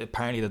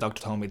 Apparently the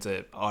doctor told me it's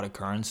an odd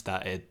occurrence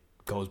that it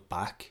goes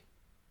back.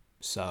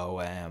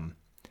 So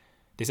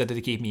they said that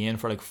they keep me in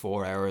for like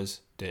 4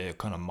 hours to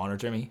kind of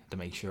monitor me, to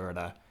make sure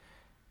that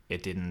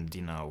it didn't,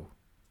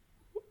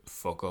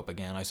 fuck up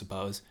again, I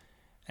suppose.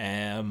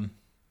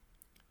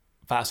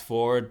 Fast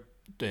forward,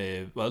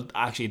 they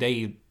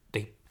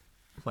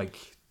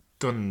like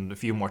done a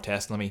few more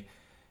tests on me.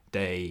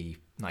 They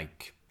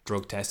like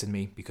drug tested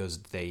me because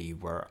they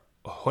were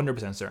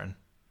 100% certain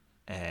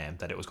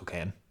that it was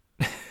cocaine.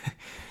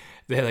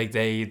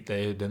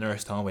 The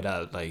nurse told me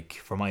that, like,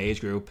 for my age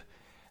group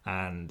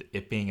and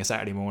it being a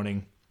Saturday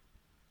morning,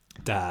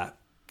 that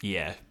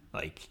yeah,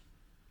 like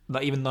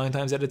not even 9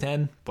 times out of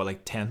 10, but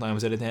like 10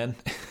 times out of 10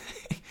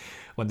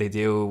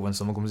 when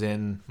someone comes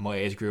in my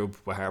age group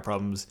with heart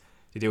problems,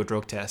 they do a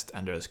drug test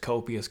and there's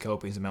copious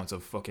amounts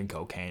of fucking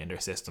cocaine in their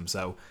system.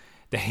 So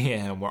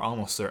they were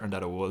almost certain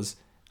that it was,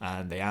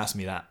 and they asked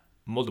me that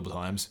multiple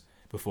times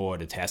before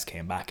the test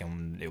came back,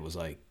 and it was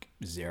like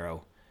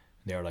 0.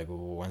 They were like, well,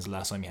 when's the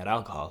last time you had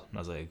alcohol? And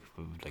I was like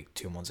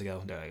 2 months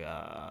ago. They're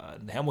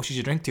like, how much did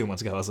you drink 2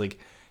 months ago? I was like,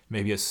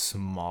 maybe a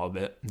small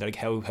bit. They're like,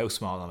 how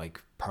small? And I'm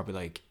like, probably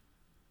like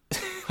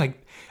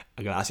like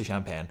a glass of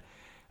champagne.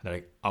 And they're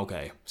like,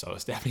 okay, so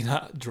it's definitely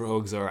not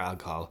drugs or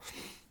alcohol.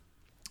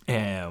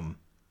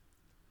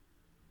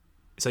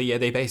 So yeah,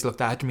 they basically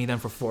looked after me then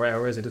for 4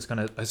 hours. I just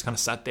kind of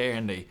sat there,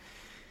 and they,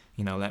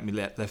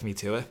 left me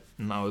to it,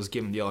 and I was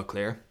given the all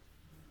clear.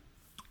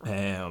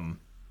 I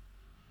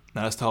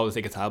was told to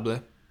take a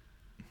tablet,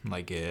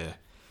 like a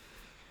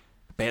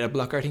beta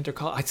blocker, I think they're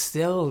called. I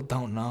still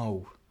don't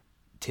know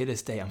to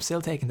this day. I'm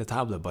still taking the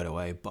tablet, by the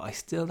way, but I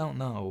still don't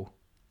know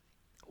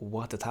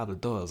what the tablet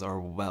does, or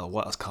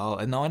what it's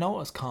called. No, I know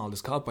what it's called.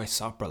 It's called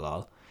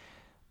bisoprolol.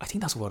 I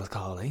think that's what it's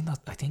called. I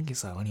think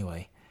so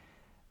anyway.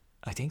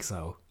 I think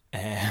so.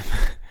 But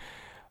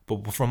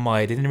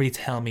they didn't really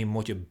tell me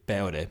much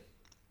about it,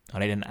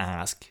 and I didn't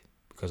ask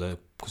because I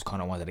just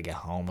kind of wanted to get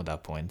home at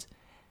that point.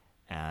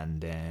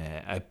 and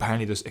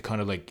apparently it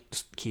kind of like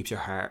just keeps your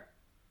heart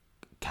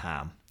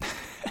calm.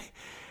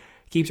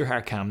 Keeps your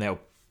heart calm. Now,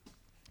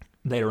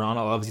 later on,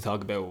 I'll obviously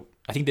talk about.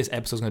 I think this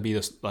episode's gonna be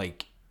just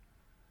like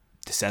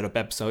the setup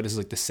episode. This is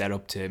like the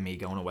setup to me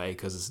going away,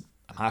 because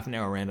I'm half an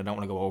hour in. I don't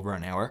want to go over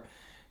an hour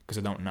because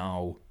I don't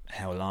know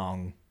how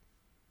long,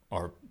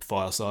 or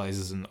file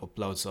sizes and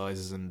upload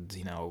sizes and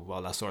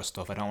all that sort of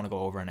stuff. I don't want to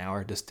go over an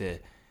hour,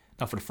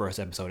 not for the first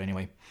episode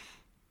anyway.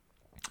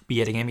 But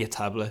yeah, they gave me a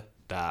tablet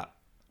that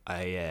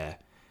I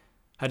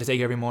had to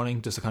take every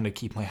morning just to kind of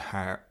keep my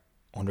heart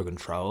under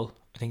control,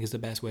 I think is the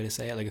best way to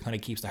say it. Like, it kind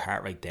of keeps the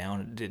heart rate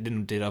down. It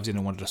obviously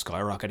didn't want it to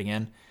skyrocket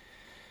again.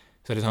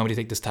 So they told me to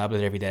take this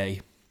tablet every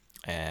day,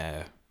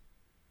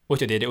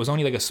 which I did. It was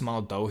only like a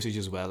small dosage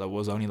as well. It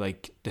was only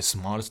like the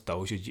smallest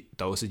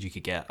dosage you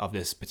could get of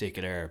this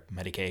particular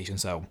medication.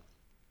 So,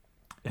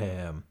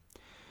 yeah,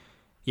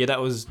 that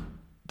was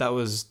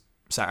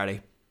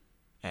Saturday.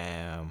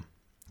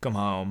 Come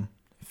home,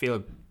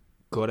 feel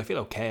good. I feel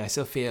okay. I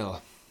still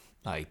feel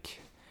like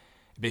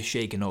a bit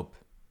shaken up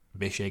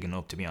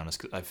to be honest.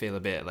 'Cause I feel a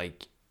bit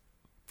like,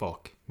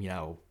 fuck,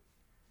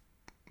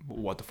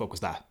 what the fuck was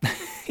that?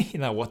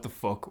 What the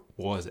fuck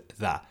was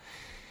that?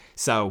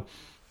 So,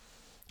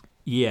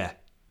 yeah,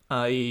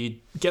 I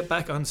get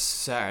back on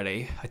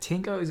Saturday. I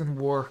think I was in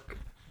work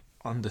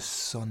on the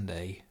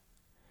Sunday.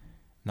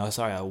 No,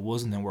 sorry, I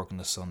wasn't in work on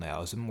the Sunday. I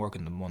was in work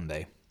on the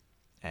Monday.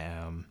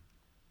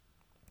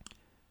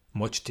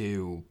 Much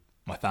to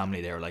my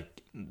family, they were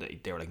like, no,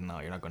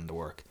 you're not going to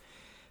work.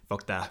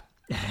 Fuck that.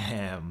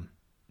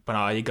 But no,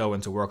 I did go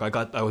into work.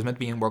 I was meant to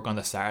be in work on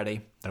the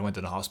Saturday. Then I went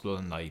to the hospital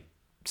and I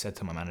said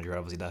to my manager,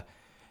 obviously, that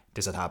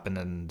this had happened,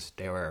 and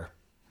they were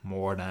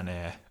more than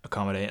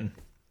accommodating.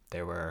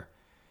 They were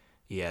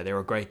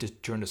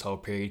great during this whole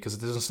period, because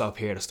it doesn't stop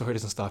here. The story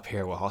doesn't stop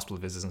here with hospital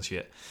visits and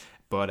shit.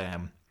 But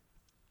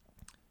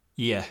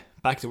yeah,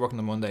 back to work on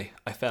the Monday.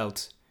 I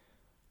felt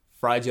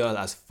fragile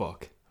as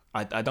fuck.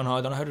 I don't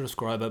know how to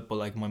describe it, but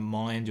like my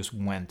mind just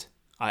went.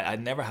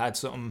 I'd never had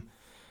something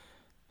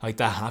like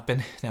that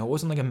happen. Now, it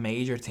wasn't like a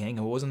major thing.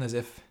 It wasn't as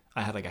if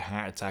I had like a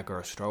heart attack or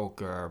a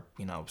stroke or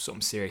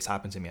something serious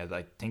happened to me.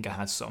 I think I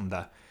had something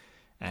that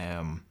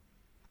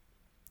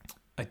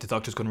like the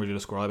doctors couldn't really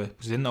describe it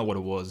because they didn't know what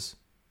it was.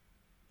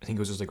 I think it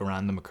was just like a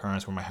random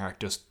occurrence where my heart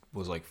just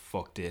was like,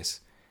 fuck this.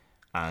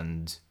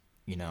 And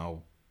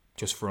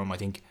just from, I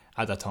think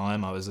at that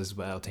time I was as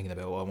well thinking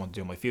about what I want to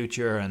do in my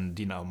future, and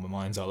my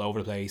mind's all over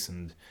the place,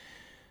 and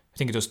I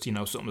think it just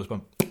something just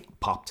went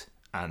popped,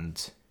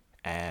 and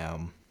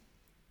my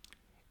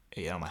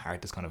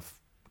heart just kind of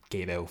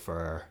gave out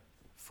for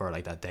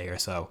like that day or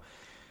so.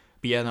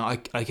 But yeah, no,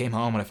 I came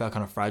home and I felt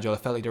kind of fragile. I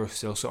felt like there was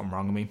still something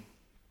wrong with me.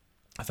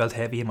 I felt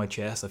heavy in my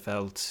chest. I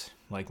felt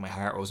like my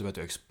heart was about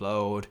to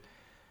explode.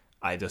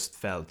 I just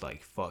felt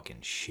like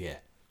fucking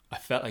shit. I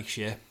felt like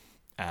shit.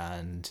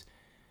 And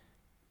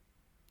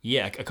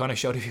yeah, I kind of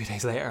showed a few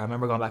days later. I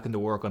remember going back into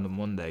work on the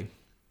Monday,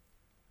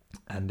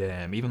 and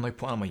even like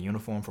putting on my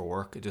uniform for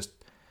work.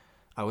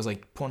 I was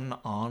like putting it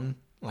on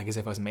like as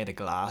if I was made of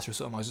glass or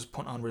something. I was just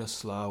putting on real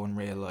slow and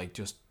real I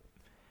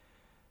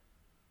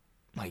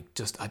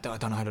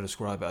don't know how to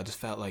describe it. I just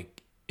felt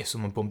like if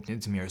someone bumped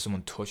into me or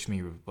someone touched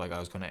me, like I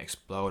was going to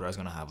explode or I was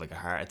going to have like a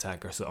heart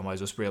attack or something. I was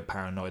just real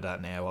paranoid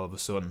that now all of a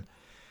sudden.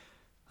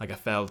 Like I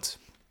felt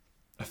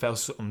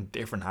something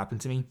different happen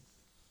to me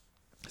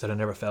that I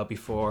never felt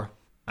before,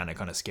 and it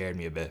kind of scared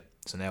me a bit.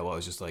 So now I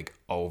was just like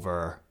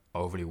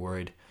overly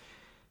worried.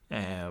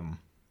 So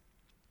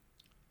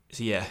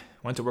yeah,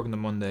 went to work on the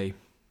Monday,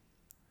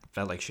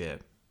 felt like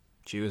shit.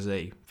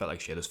 Tuesday, felt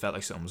like shit. It felt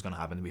like something was going to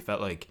happen to me.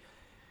 Felt like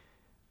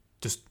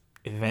just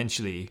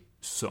eventually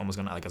something was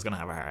going to, like I was going to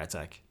have a heart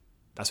attack.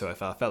 That's how I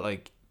felt. I felt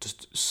like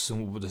just it's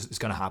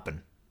going to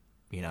happen.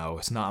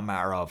 It's not a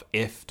matter of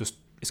if, just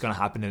it's going to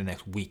happen in the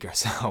next week or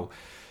so.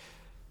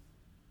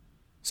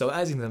 So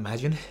as you can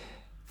imagine,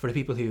 for the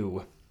people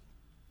who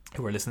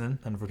are listening,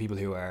 and for people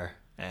who are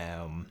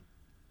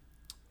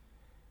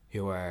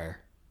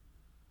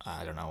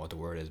I don't know what the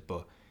word is,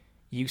 but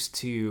used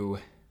to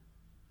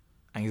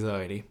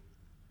anxiety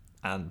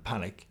and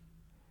panic,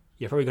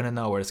 you're probably going to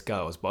know where this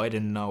goes, but I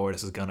didn't know where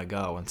this was going to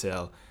go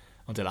until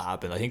it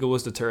happened. I think it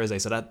was the Thursday.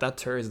 So that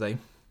Thursday,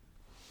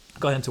 I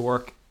got into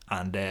work,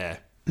 and I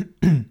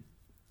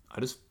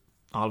just,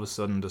 all of a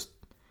sudden, just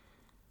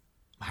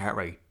my heart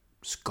rate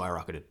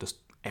skyrocketed, just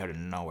out of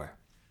nowhere.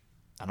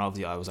 And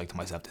obviously I was like to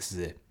myself, this is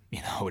it.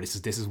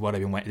 This is what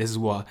I've been waiting. This is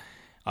what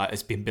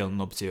it's been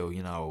building up to.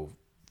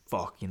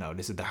 Fuck.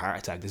 This is the heart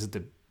attack. This is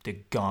the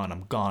gone.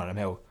 I'm gone. I'm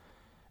out.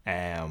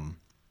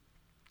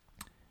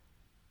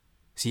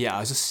 So yeah, I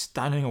was just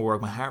standing at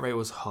work. My heart rate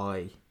was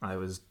high. I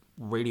was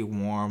really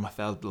warm. I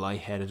felt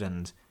lightheaded,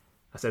 and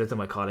I said it to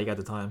my colleague at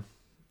the time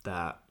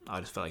that I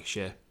just felt like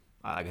shit.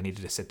 I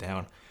needed to sit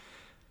down.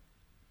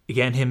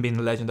 Again, him being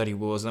the legend that he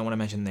was. I don't want to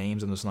mention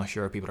names. I'm just not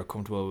sure if people are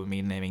comfortable with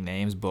me naming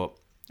names, but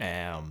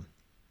him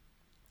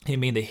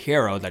being the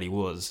hero that he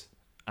was,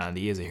 and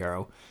he is a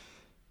hero,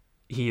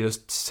 he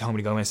just told me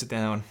to go and sit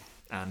down,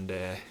 and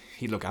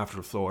he'd look after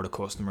the floor, the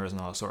customers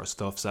and all that sort of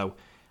stuff. So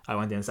I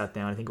went in and sat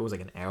down. I think it was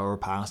like an hour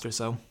past or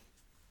so.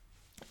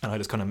 And I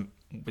just kind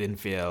of didn't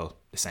feel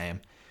the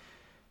same.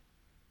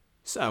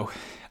 So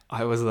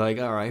I was like,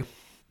 all right,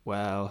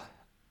 well,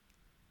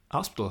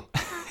 hospital.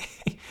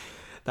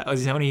 That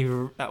was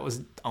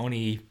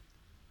only.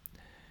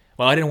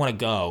 Well, I didn't want to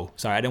go.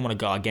 Sorry, I didn't want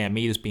to go. Again,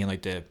 me just being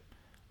like the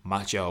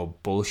macho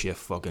bullshit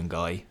fucking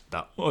guy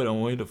that, I don't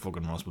want the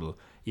fucking hospital.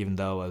 Even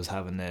though I was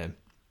having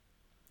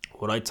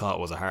what I thought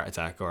was a heart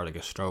attack or like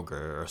a stroke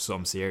or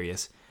something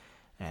serious.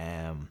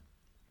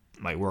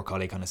 My work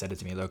colleague kind of said it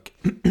to me, look,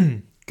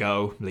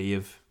 go,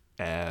 leave,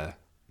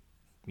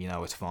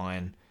 it's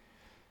fine.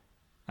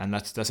 And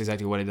that's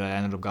exactly what I did. I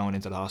ended up going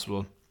into the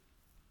hospital.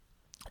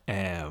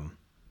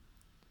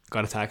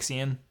 Got a taxi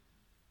in,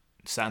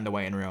 sat in the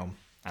waiting room,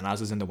 and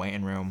as I was in the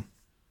waiting room,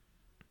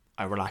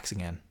 I relaxed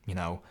again.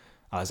 I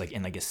was like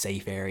in like a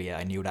safe area.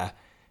 I knew that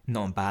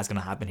nothing bad's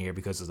gonna happen here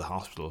because it's the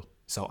hospital.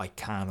 So I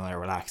calmed and I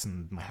relaxed,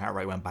 and my heart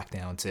rate went back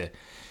down to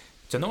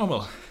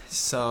normal.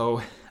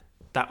 So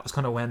that was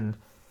kind of when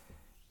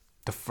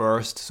the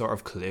first sort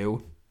of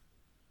clue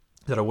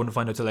that I wouldn't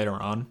find out till later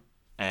on.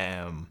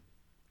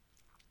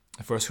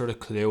 The first sort of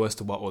clue as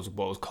to what was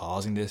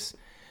causing this.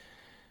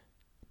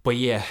 But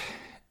yeah,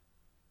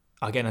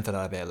 I'll get into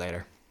that a bit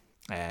later.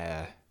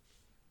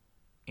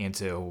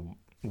 Into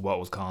what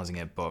was causing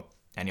it. But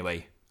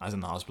anyway, I was in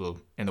the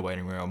hospital, in the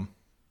waiting room.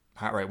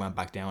 Heart rate went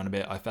back down a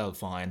bit. I felt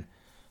fine.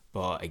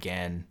 But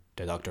again,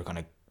 the doctor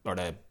or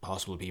the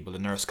hospital people, the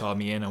nurse called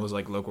me in and was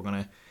like, look, we're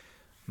going to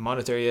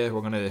monitor you.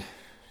 We're going to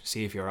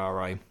see if you're all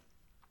right.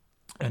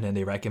 And then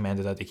they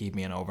recommended that they keep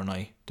me in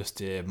overnight just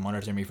to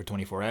monitor me for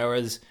 24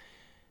 hours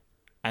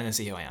and then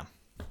see how I am.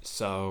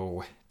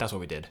 So that's what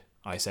we did.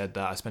 I said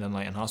that I spent the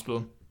night in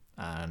hospital,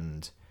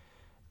 and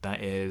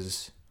that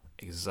is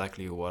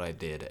exactly what I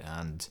did.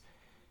 And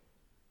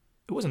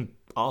it wasn't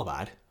all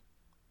bad.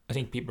 I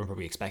think people are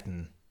probably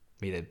expecting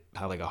me to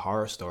have like a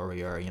horror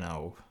story or,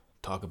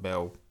 talk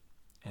about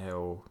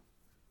how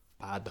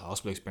bad the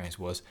hospital experience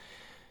was.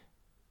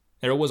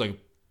 There was like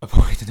a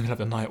point in the middle of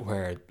the night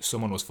where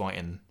someone was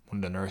fighting one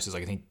of the nurses.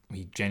 Like, I think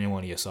he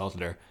genuinely assaulted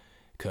her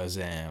because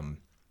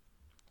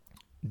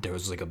there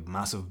was like a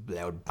massive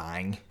loud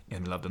bang in the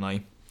middle of the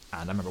night,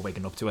 and I remember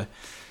waking up to it.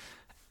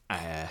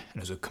 And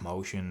there was a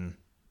commotion.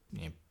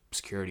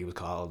 Security was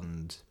called,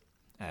 and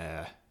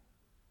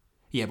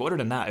but other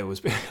than that, it was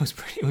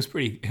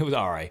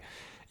all right.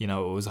 It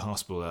was a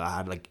hospital.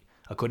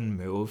 I couldn't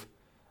move.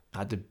 I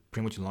had to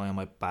pretty much lie on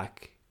my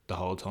back the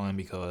whole time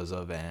because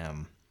of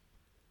the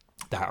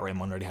heart rate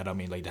monitor they had on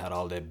me. Like, they had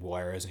all the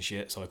wires and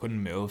shit, so I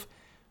couldn't move,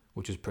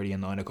 which was pretty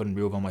annoying. I couldn't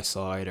move on my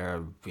side,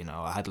 or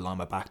I had to lie on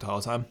my back the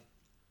whole time.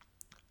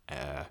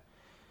 And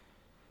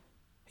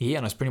I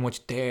was pretty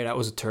much there. That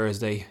was a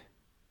Thursday.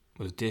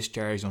 I was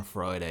discharged on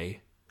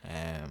Friday.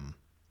 And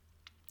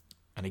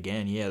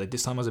again, like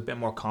this time I was a bit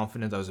more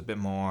confident. I was a bit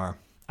more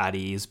at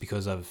ease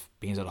because of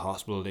being at the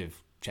hospital. They've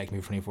checked me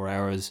for 24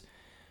 hours.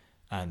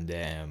 And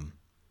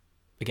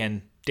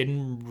again,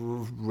 didn't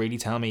really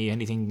tell me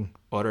anything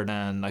other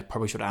than I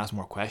probably should have asked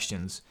more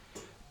questions.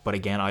 But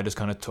again, I just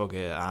kind of took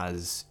it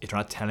as, if you're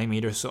not telling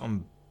me there's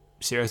something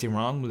seriously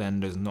wrong,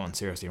 then there's nothing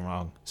seriously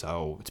wrong.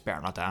 So it's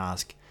better not to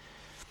ask.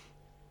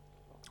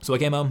 So I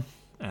came home,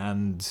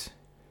 and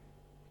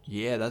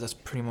yeah, that's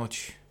pretty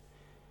much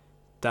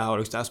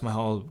that's my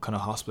whole kind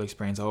of hospital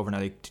experience over. Now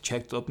they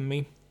checked up on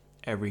me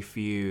every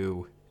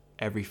few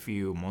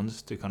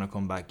months to kind of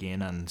come back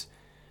in and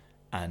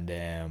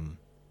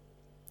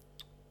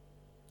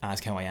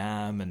ask how I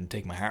am and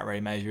take my heart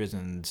rate measures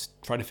and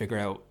try to figure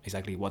out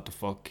exactly what the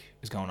fuck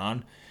is going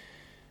on.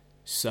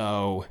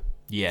 So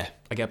yeah,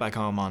 I get back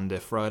home on the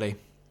Friday,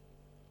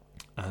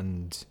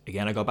 and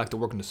again I go back to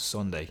work on the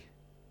Sunday.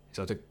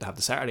 So to have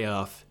the Saturday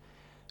off,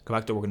 go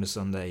back to work on the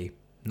Sunday,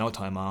 no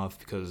time off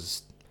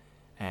because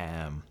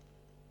I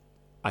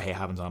hate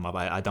having time off.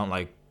 I don't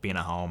like being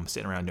at home,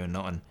 sitting around doing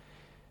nothing,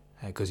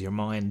 because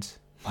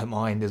my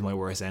mind is my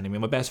worst enemy.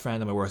 My best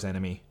friend and my worst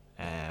enemy.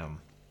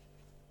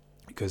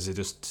 Because it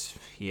just,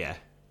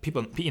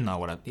 people know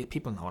what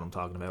I'm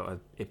talking about.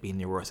 It being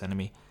your worst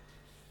enemy,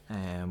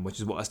 which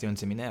is what it's doing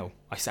to me now.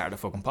 I started a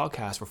fucking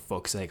podcast, for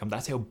fuck's sake.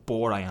 That's how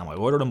bored I am. I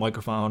ordered a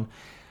microphone.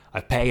 I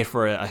paid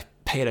for it. I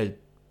paid a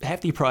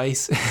hefty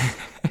price,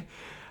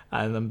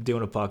 and I'm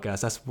doing a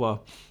podcast. That's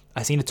what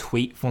I seen a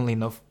tweet. Funnily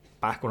enough,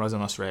 back when I was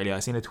in Australia, I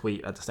seen a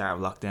tweet at the start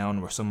of lockdown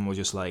where someone was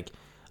just like,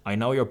 I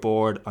know you're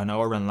bored, I know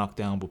we're in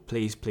lockdown, but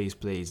please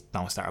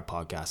don't start a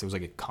podcast. It was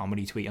like a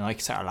comedy tweet, and I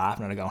started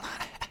laughing and I go,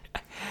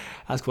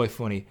 that's quite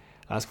funny.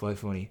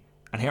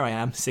 And here I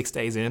am, 6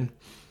 days in,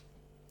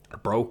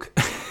 broke.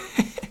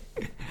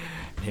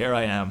 Here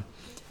I am,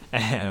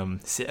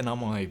 sitting on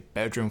my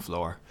bedroom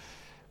floor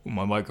with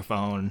my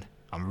microphone.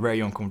 I'm very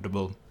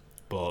uncomfortable,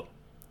 but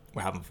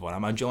we're having fun.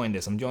 I'm enjoying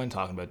this. I'm enjoying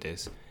talking about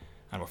this.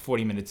 And we're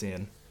 40 minutes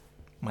in.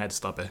 Might have to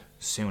stop it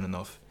soon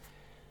enough.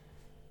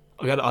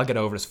 I'll get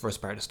over this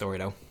first part of the story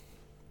though.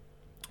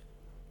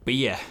 But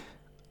yeah,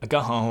 I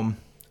got home,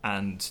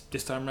 and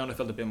this time around I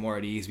felt a bit more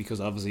at ease because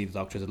obviously the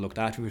doctors had looked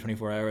after me for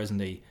 24 hours and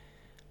they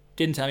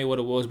didn't tell me what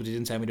it was, but they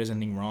didn't tell me there's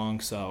anything wrong.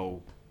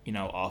 So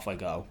off I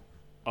go.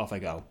 Off I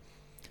go.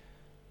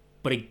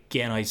 But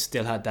again, I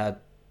still had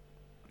that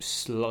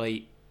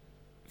slight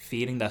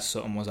feeling that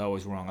something was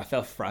always wrong. I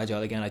felt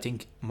fragile again. I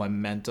think my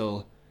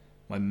mental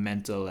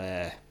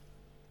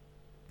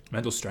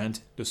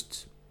strength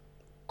just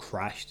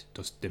crashed,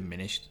 just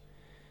diminished,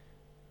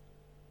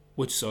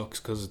 which sucks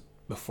because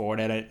before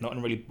that,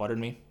 nothing really bothered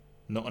me.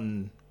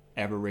 Nothing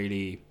ever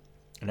really.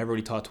 I never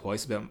really thought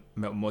twice about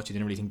much. I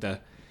didn't really think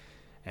that,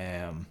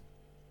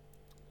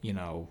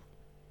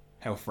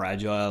 how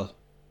fragile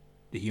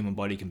the human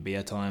body can be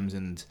at times,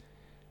 and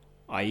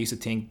I used to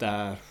think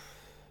that,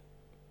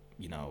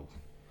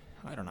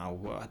 I don't know,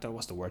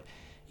 what's the word?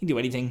 You can do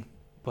anything,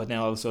 but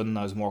now all of a sudden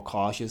I was more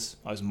cautious.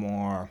 I was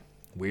more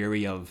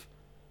weary of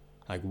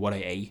like what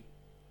I ate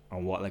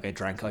and what I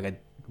drank.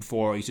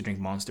 Before I used to drink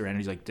Monster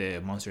Energy, like the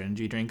Monster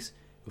Energy drinks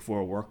before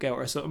a workout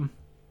or something.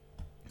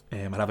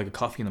 I'd have a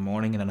coffee in the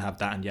morning and then have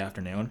that in the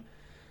afternoon.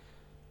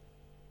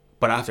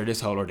 But after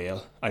this whole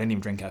ordeal, I didn't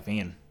even drink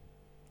caffeine.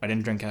 I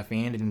didn't drink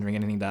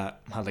anything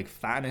that had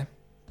fat in it.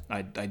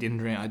 I didn't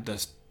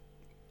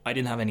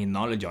have any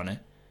knowledge on it.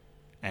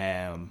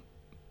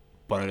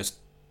 But I just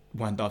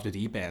went off the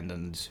deep end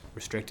and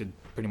restricted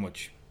pretty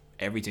much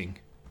everything.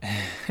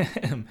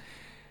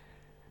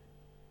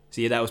 So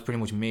yeah, that was pretty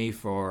much me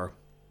for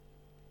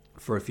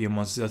a few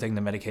months, still taking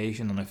the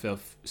medication, and I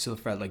still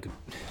felt like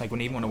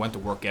when I went to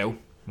work out,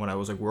 when I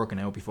was working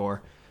out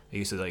before, I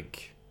used to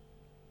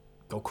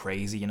go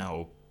crazy,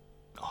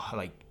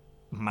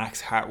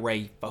 max heart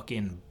rate,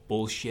 fucking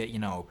bullshit,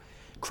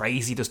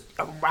 crazy, just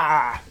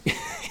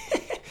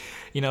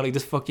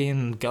just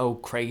fucking go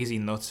crazy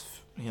nuts,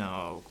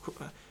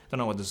 don't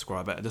know what to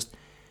describe it.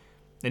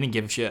 I didn't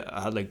give a shit.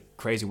 I had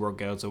crazy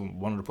workouts. I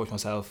wanted to push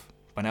myself.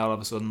 But now all of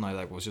a sudden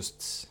I was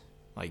just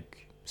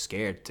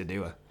scared to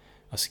do it.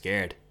 I was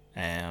scared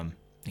in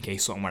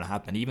case something were to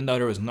happen, even though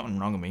there was nothing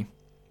wrong with me.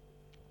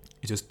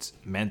 It's just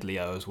mentally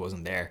I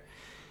wasn't there,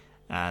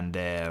 and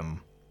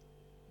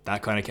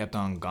that kind of kept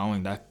on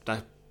going.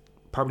 That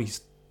probably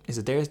is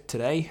it there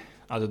today,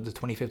 as of the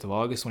 25th of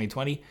August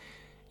 2020.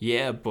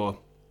 Yeah, but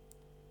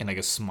in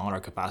a smaller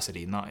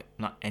capacity, not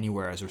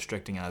anywhere as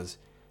restricting as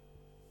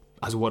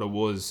what it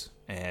was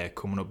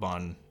coming up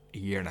on a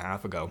year and a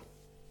half ago,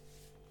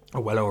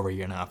 or well over a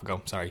year and a half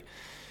ago. Sorry.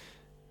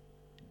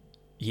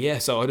 Yeah,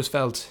 so I just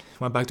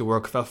went back to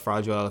work, felt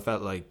fragile. I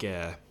felt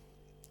that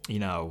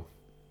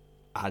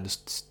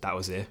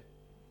was it.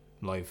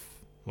 Life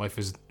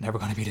is never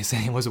going to be the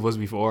same as it was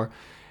before,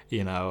 and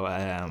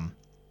yeah,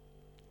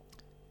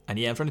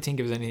 I'm trying to think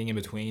if there's anything in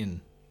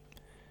between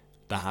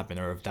that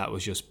happened, or if that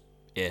was just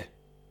it.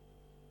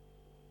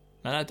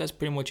 And that's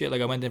pretty much it.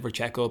 I went in for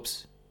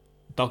checkups.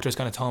 Doctors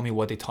kind of told me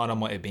what they thought I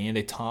might have been.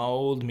 They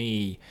told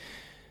me,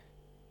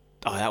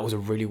 oh, that was a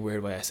really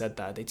weird way I said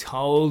that. They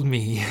told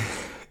me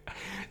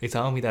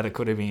that it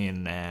could have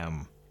been,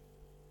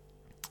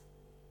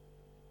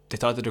 they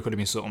thought that there could have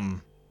been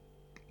something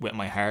with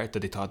my heart,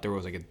 that they thought there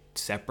was a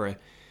separate,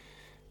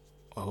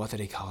 what did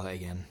they call it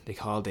again?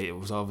 It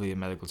was obviously a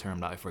medical term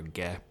that I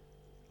forget.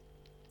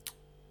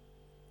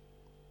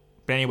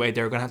 But anyway,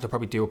 they were going to have to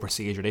probably do a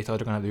procedure. They thought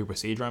they were going to have to do a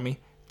procedure on me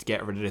to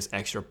get rid of this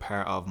extra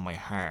part of my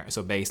heart.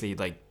 So basically,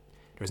 there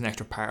was an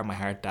extra part of my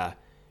heart that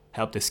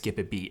helped to skip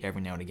a beat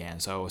every now and again.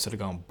 So instead of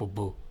going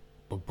boo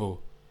boo,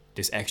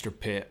 this extra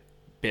bit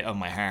of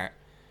my heart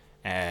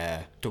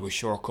took a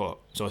shortcut.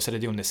 So instead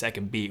of doing the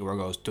second beat where it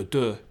goes duh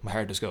duh, my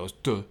heart just goes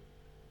duh,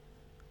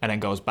 and then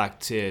goes back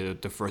to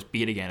the first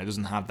beat again. It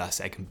doesn't have that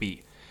second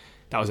beat.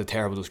 That was a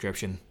terrible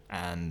description,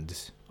 and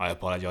I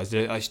apologise.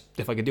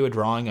 If I could do a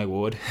drawing, I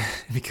would,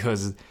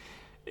 because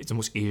it's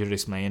much easier to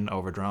explain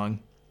over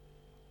drawing.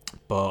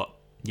 But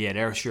yeah,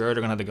 they're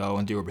going to have to go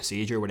and do a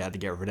procedure where they had to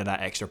get rid of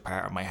that extra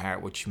part of my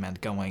heart, which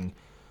meant going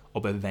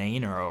up a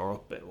vein or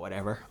up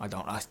whatever. I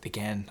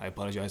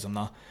apologise. I'm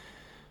not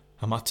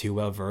too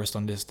well versed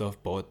on this stuff,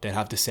 but they'd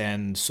have to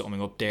send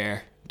something up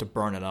there to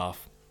burn it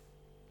off,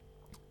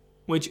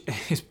 which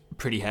is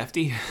pretty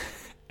hefty.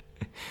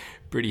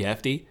 Pretty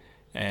hefty.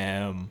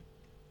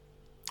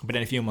 But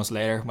then a few months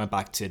later, went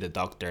back to the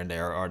doctor, and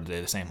or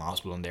the same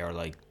hospital, and they were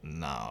like,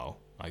 no.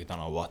 I don't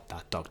know what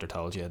that doctor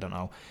told you. I don't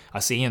know.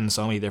 I've seen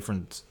so many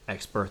different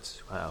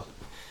experts. Well,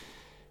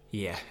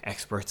 yeah,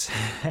 experts.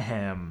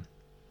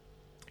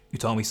 You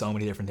told me so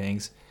many different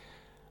things,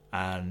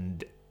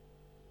 and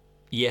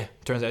yeah,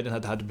 turns out I didn't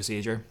have to have the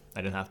procedure.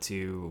 I didn't have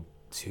to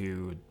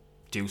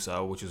do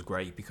so, which was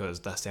great, because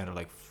that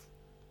sounded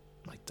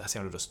that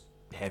sounded just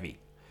heavy.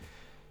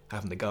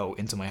 Having to go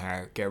into my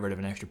heart, get rid of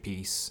an extra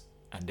piece,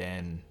 and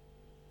then,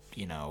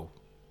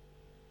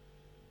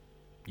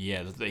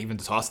 yeah, even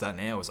the thoughts of that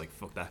now is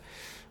fuck that.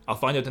 I'll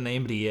find out the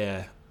name of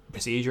the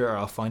procedure, or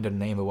I'll find out the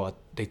name of what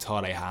they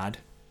thought I had,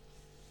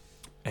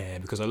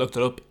 because I looked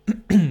it up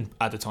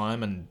at the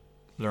time and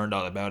learned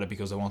all about it,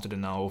 because I wanted to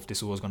know if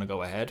this was going to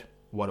go ahead,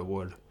 what it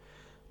would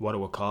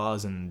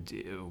cause, and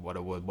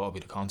what would be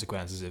the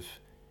consequences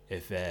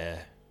if it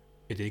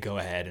did go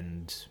ahead,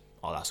 and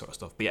all that sort of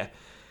stuff. But yeah,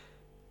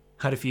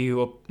 had a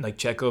few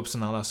checkups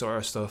and all that sort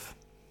of stuff.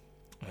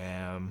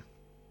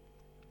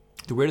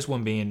 The weirdest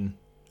one being,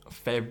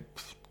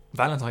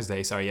 Valentine's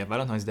Day, sorry, yeah,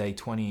 Valentine's Day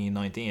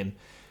 2019,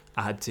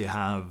 I had to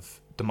have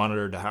the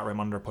heart rate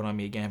monitor put on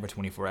me again for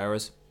 24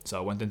 hours. So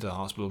I went into the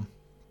hospital,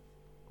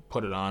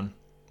 put it on,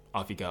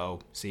 off you go,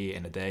 see you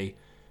in a day.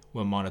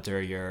 We'll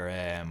monitor your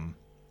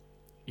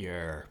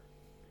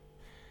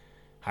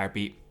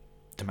heartbeat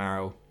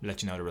tomorrow,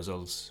 let you know the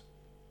results.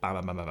 Bam,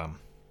 bam, bam, bam, bam.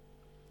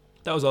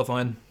 That was all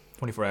fine.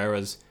 24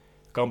 hours,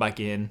 going back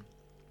in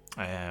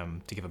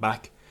to give it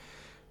back.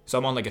 So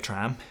I'm on like a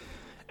tram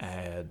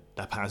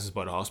that passes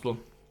by the hospital,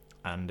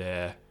 and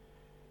so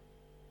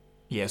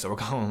we're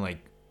going like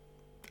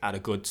at a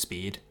good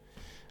speed,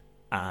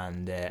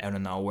 and out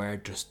of nowhere,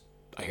 just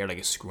I hear like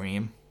a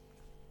scream,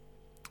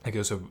 like it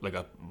was a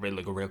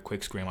real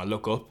quick scream. I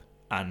look up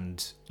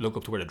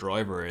to where the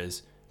driver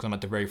is, because I'm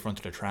at the very front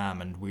of the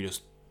tram, and we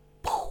just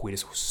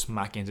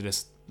smack into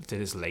this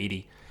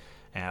lady.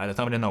 At the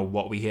time I didn't know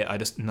what we hit. I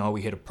just know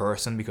we hit a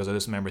person, because I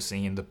just remember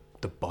seeing the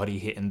body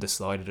hitting the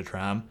side of the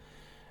tram.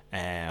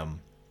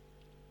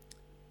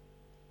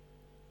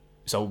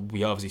 So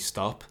we obviously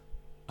stop.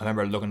 I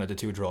remember looking at the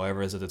two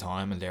drivers at the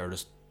time, and they were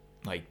just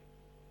like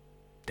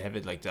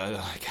David, like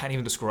I can't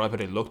even describe how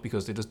they looked,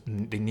 because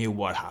they knew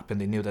what happened.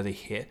 They knew that they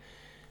hit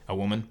a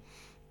woman,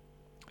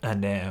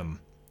 and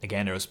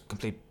again there was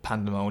complete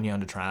pandemonium on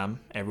the tram.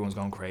 Everyone's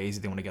going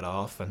crazy. They want to get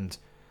off, and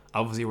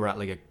obviously we're at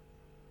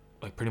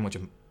pretty much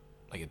a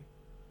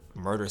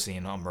murder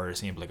scene, not a murder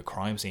scene, but like a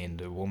crime scene.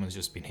 The woman's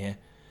just been hit.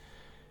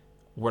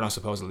 We're not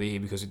supposed to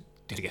leave because we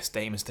need to get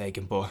statements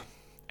taken, but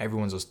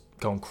everyone's just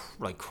going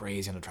like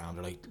crazy on the tram.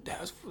 They're like,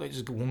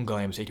 just one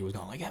guy in particular was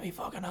going like, get me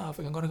fucking off,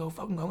 I'm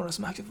gonna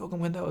smash the fucking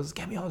windows,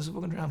 get me off this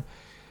fucking tram.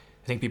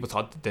 I think people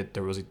thought that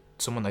there was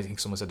someone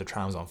said the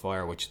tram's on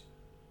fire, which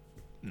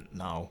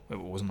no, it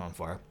wasn't on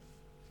fire.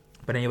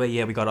 But anyway,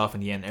 yeah, we got off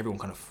in the end. Everyone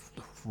kind of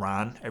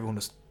ran. Everyone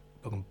just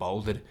fucking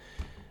bolted.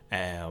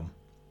 And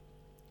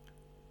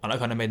I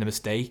kind of made the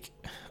mistake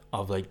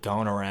of like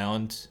going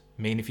around.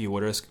 Me and a few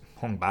others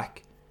hung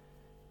back.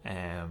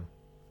 And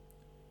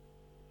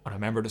I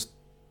remember just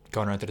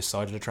going around to the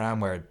side of the tram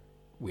where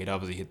we had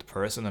obviously hit the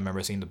person. I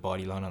remember seeing the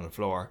body lying on the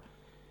floor.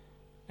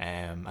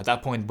 At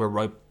that point, we're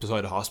right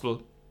beside the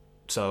hospital.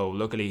 So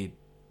luckily,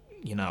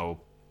 there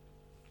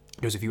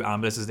was a few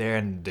ambulances there,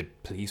 and the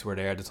police were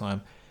there at the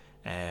time.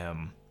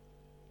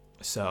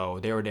 So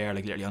they were there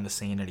like literally on the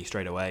scene nearly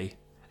straight away.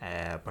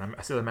 But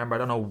I still remember. I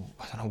don't know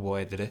why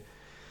I did it.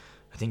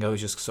 I think I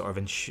was just sort of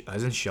I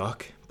was in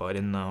shock, but I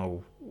didn't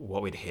know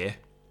what we'd hit.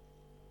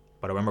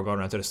 But I remember going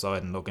around to the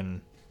side and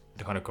looking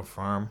to kind of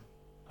confirm,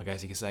 I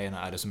guess you could say, and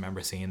I just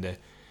remember seeing the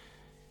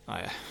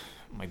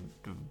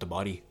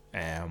body.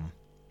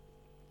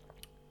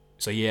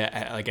 So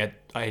yeah,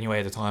 anyway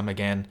at the time,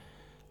 again,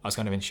 I was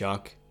kind of in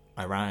shock.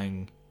 I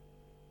rang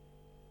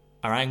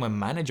my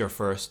manager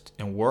first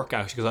in work,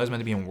 actually, because I was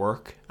meant to be in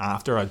work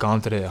after I'd gone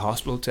to the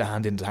hospital to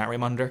hand in the heart rate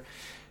monitor.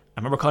 I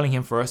remember calling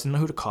him first. I didn't know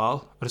who to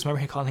call. I just remember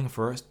him calling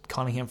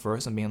him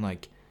first and being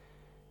like,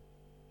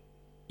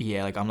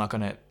 yeah, like I'm not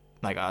gonna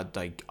we're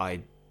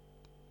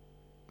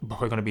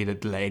gonna be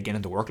delayed getting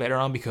into work later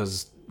on,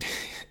 because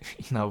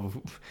we're not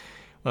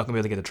gonna be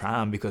able to get the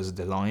tram because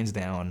the line's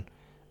down.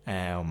 So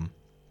I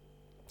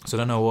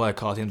don't know why I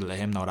called him to let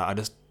him know that. I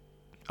just,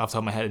 off the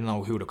top of my head, I didn't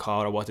know who to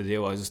call or what to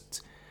do. I was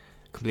just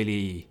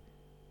completely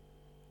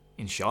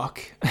in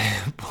shock.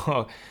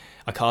 But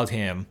I called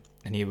him,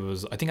 and he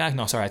was, I think I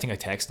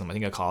texted him. I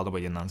think I called him,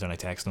 but he didn't answer, and I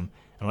texted him.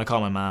 And when I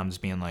called my mom,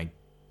 just being like,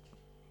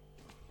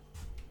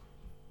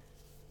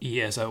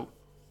 yeah, so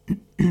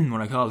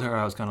when I called her,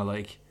 I was kind of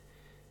like,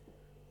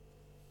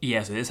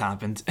 yeah, so this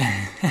happened.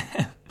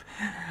 I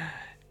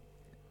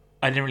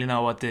didn't really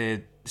know what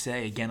to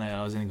say. Again,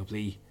 I was in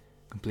complete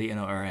and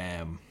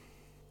utter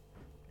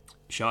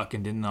shock,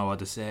 and didn't know what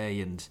to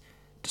say, and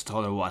just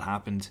told her what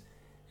happened.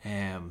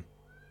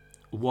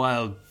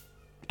 While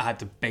I had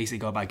to basically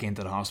go back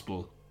into the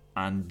hospital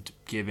and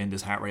give in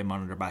this heart rate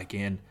monitor back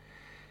in.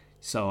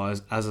 So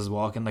as I was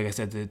walking, like I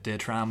said, the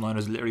tram line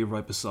was literally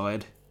right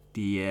beside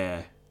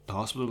the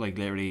hospital, like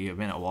literally a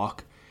minute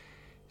walk.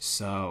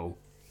 So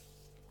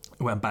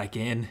I went back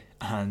in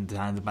and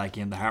handed back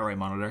in the heart rate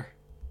monitor.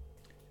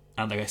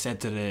 And like I said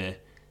to the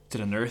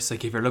nurse,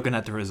 like, if you're looking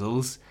at the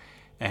results,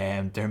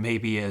 there may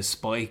be a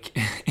spike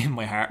in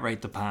my heart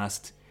rate the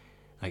past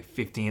like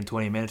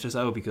 15-20 minutes or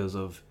so because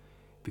of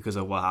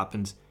what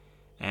happened.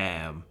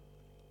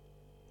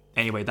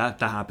 Anyway, that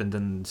happened,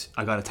 and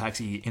I got a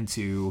taxi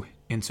into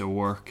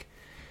work,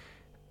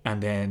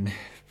 and then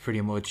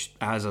pretty much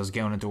as I was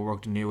going into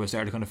work, the news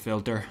started to kind of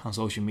filter on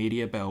social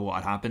media about what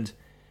had happened.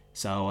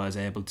 So I was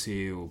able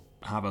to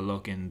have a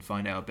look and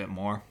find out a bit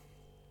more.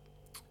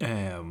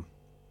 And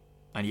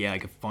yeah, I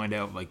could find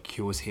out like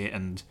who was hit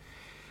and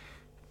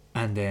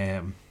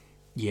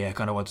yeah,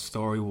 kind of what the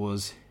story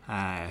was.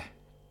 And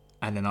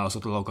then also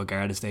the local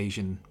Garda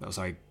station. That's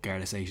our,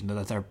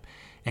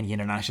 any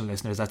international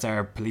listeners, that's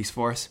our police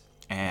force.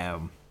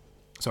 So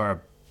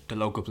the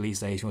local police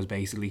station was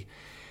basically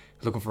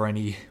looking for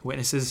any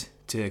witnesses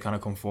to kind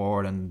of come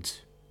forward and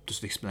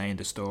just explain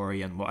the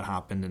story and what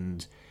happened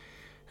and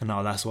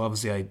all that. So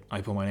obviously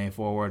I put my name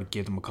forward,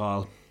 gave them a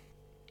call,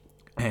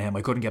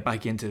 I couldn't get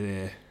back into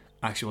the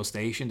actual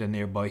station, the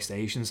nearby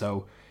station,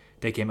 so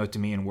they came out to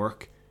me in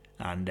work,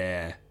 and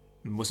it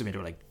must have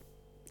been like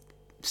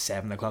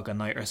 7 o'clock at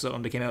night or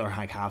something. They came out, or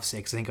like 6:30,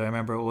 I think I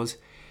remember it was.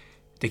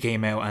 They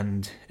came out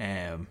and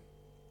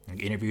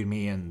interviewed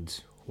me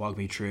and walked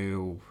me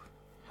through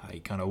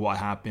like kind of what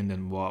happened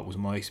and what was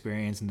my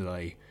experience, and did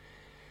I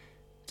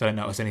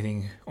notice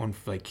anything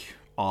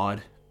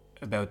odd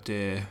about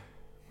the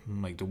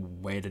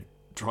way the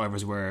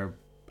drivers were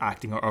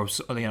acting, or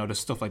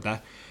just stuff like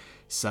that.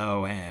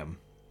 So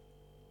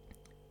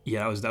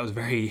that was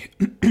very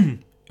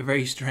a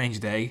very strange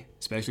day,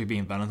 especially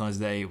being Valentine's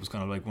Day. It was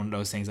kind of like one of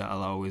those things that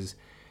I'll always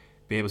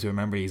be able to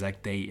remember the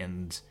exact date,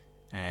 and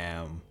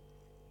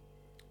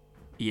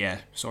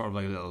sort of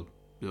like a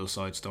little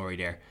side story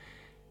there.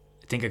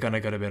 I think I kind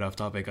of got a bit off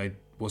topic. I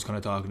was kind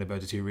of talking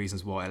about the two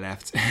reasons why I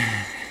left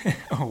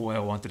or why I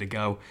wanted to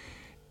go.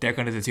 They're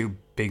kind of the two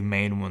big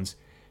main ones.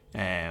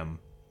 To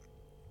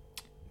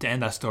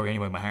end that story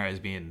anyway, my heart has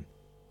been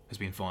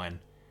fine,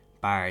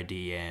 bar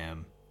the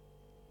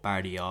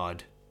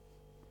odd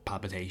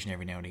palpitation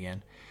every now and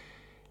again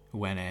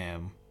when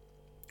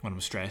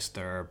I'm stressed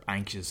or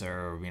anxious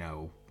or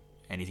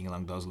anything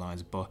along those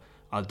lines. But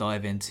I'll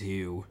dive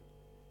into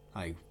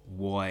like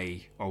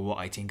why, or what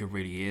I think it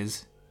really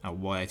is,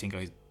 and why I think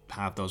I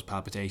have those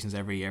palpitations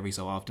every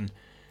so often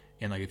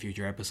in like a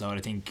future episode.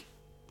 I think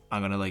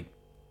I'm gonna like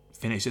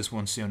finish this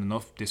one soon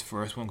enough, this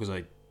first one, because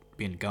I've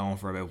been going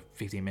for about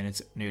 15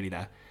 minutes, nearly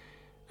that,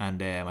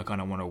 and I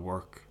kind of want to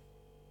work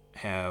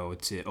how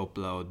to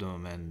upload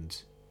them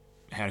and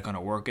how to kind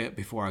of work it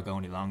before I go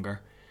any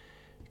longer,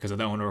 because I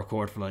don't want to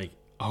record for like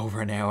over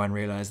an hour and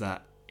realize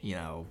that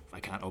I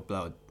can't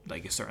upload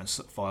like a certain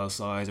file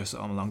size or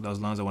something along those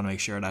lines. I want to make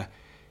sure that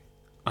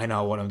I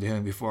know what I'm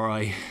doing before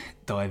I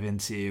dive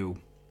into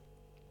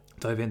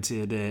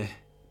the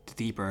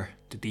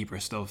deeper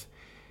stuff.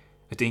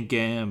 I think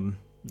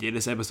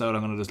this episode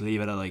I'm gonna just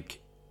leave it at like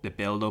the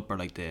build up, or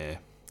like the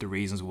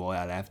reasons why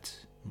I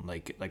left.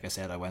 Like I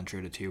said, I went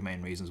through the two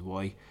main reasons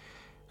why,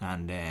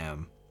 and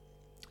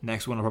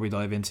next one I'll probably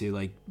dive into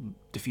like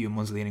the few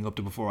months leading up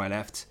to before I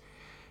left,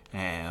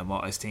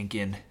 what I was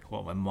thinking,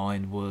 what my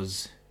mind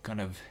was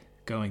kind of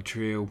going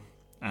through,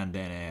 and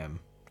then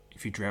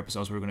future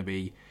episodes were going to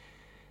be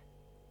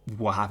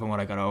what happened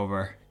when I got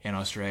over in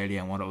Australia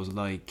and what it was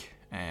like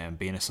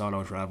being a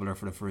solo traveller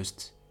for the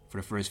first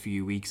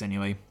few weeks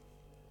anyway.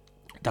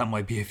 That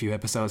might be a few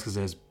episodes because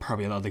there's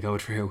probably a lot to go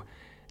through.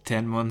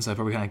 10 months, I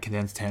probably can't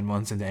condense 10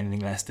 months into anything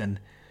less than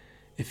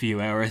a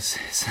few hours.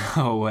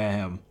 So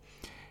I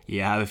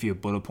have a few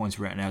bullet points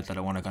written out that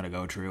I want to kind of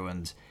go through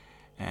and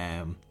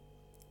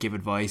give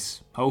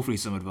advice, hopefully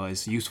some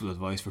advice, useful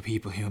advice for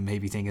people who may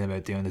be thinking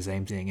about doing the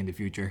same thing in the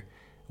future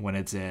when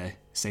it's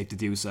safe to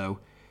do so.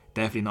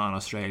 Definitely not in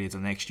Australia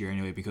till next year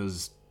anyway,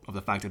 because of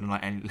the fact that they're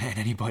not letting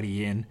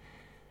anybody in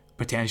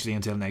potentially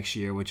until next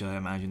year, which I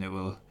imagine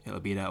it'll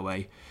be that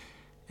way.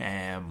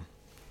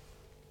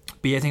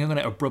 But yeah, I think I'm going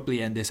to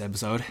abruptly end this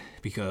episode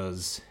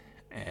because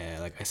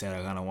like I said,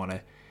 I kind of want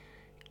to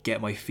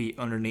get my feet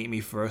underneath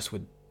me first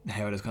with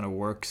how this kind of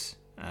works,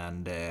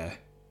 and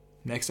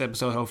next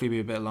episode hopefully be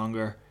a bit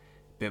longer,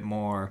 a bit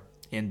more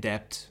in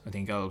depth. I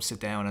think I'll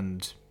sit down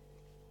and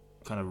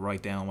kind of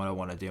write down what I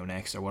want to do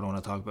next, or what I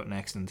want to talk about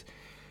next, and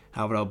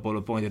have it all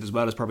bullet pointed, as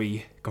well as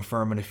probably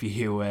confirming a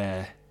few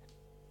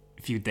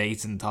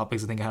dates and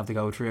topics I think I have to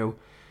go through,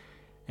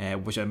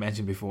 which I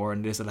mentioned before,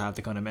 and this I'll have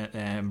to kind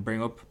of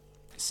bring up.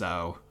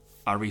 So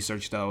I'll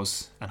research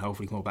those and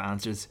hopefully come up with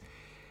answers,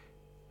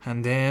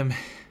 and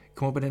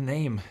come up with a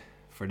name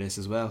for this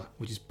as well,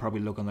 which is probably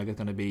looking like it's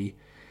going to be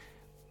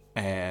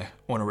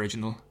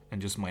unoriginal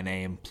and just my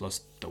name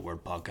plus the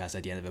word podcast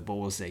at the end of it, but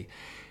we'll see.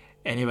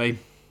 Anyway,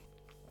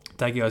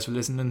 thank you guys for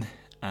listening,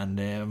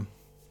 and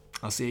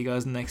I'll see you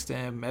guys in the next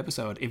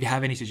episode. If you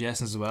have any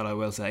suggestions as well, I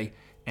will say,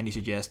 any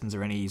suggestions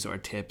or any sort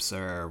of tips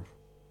or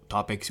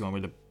topics you want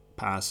me to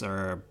pass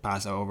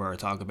over or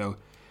talk about,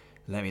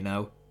 let me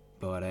know.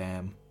 But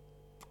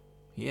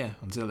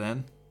until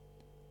then,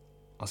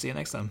 I'll see you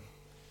next time.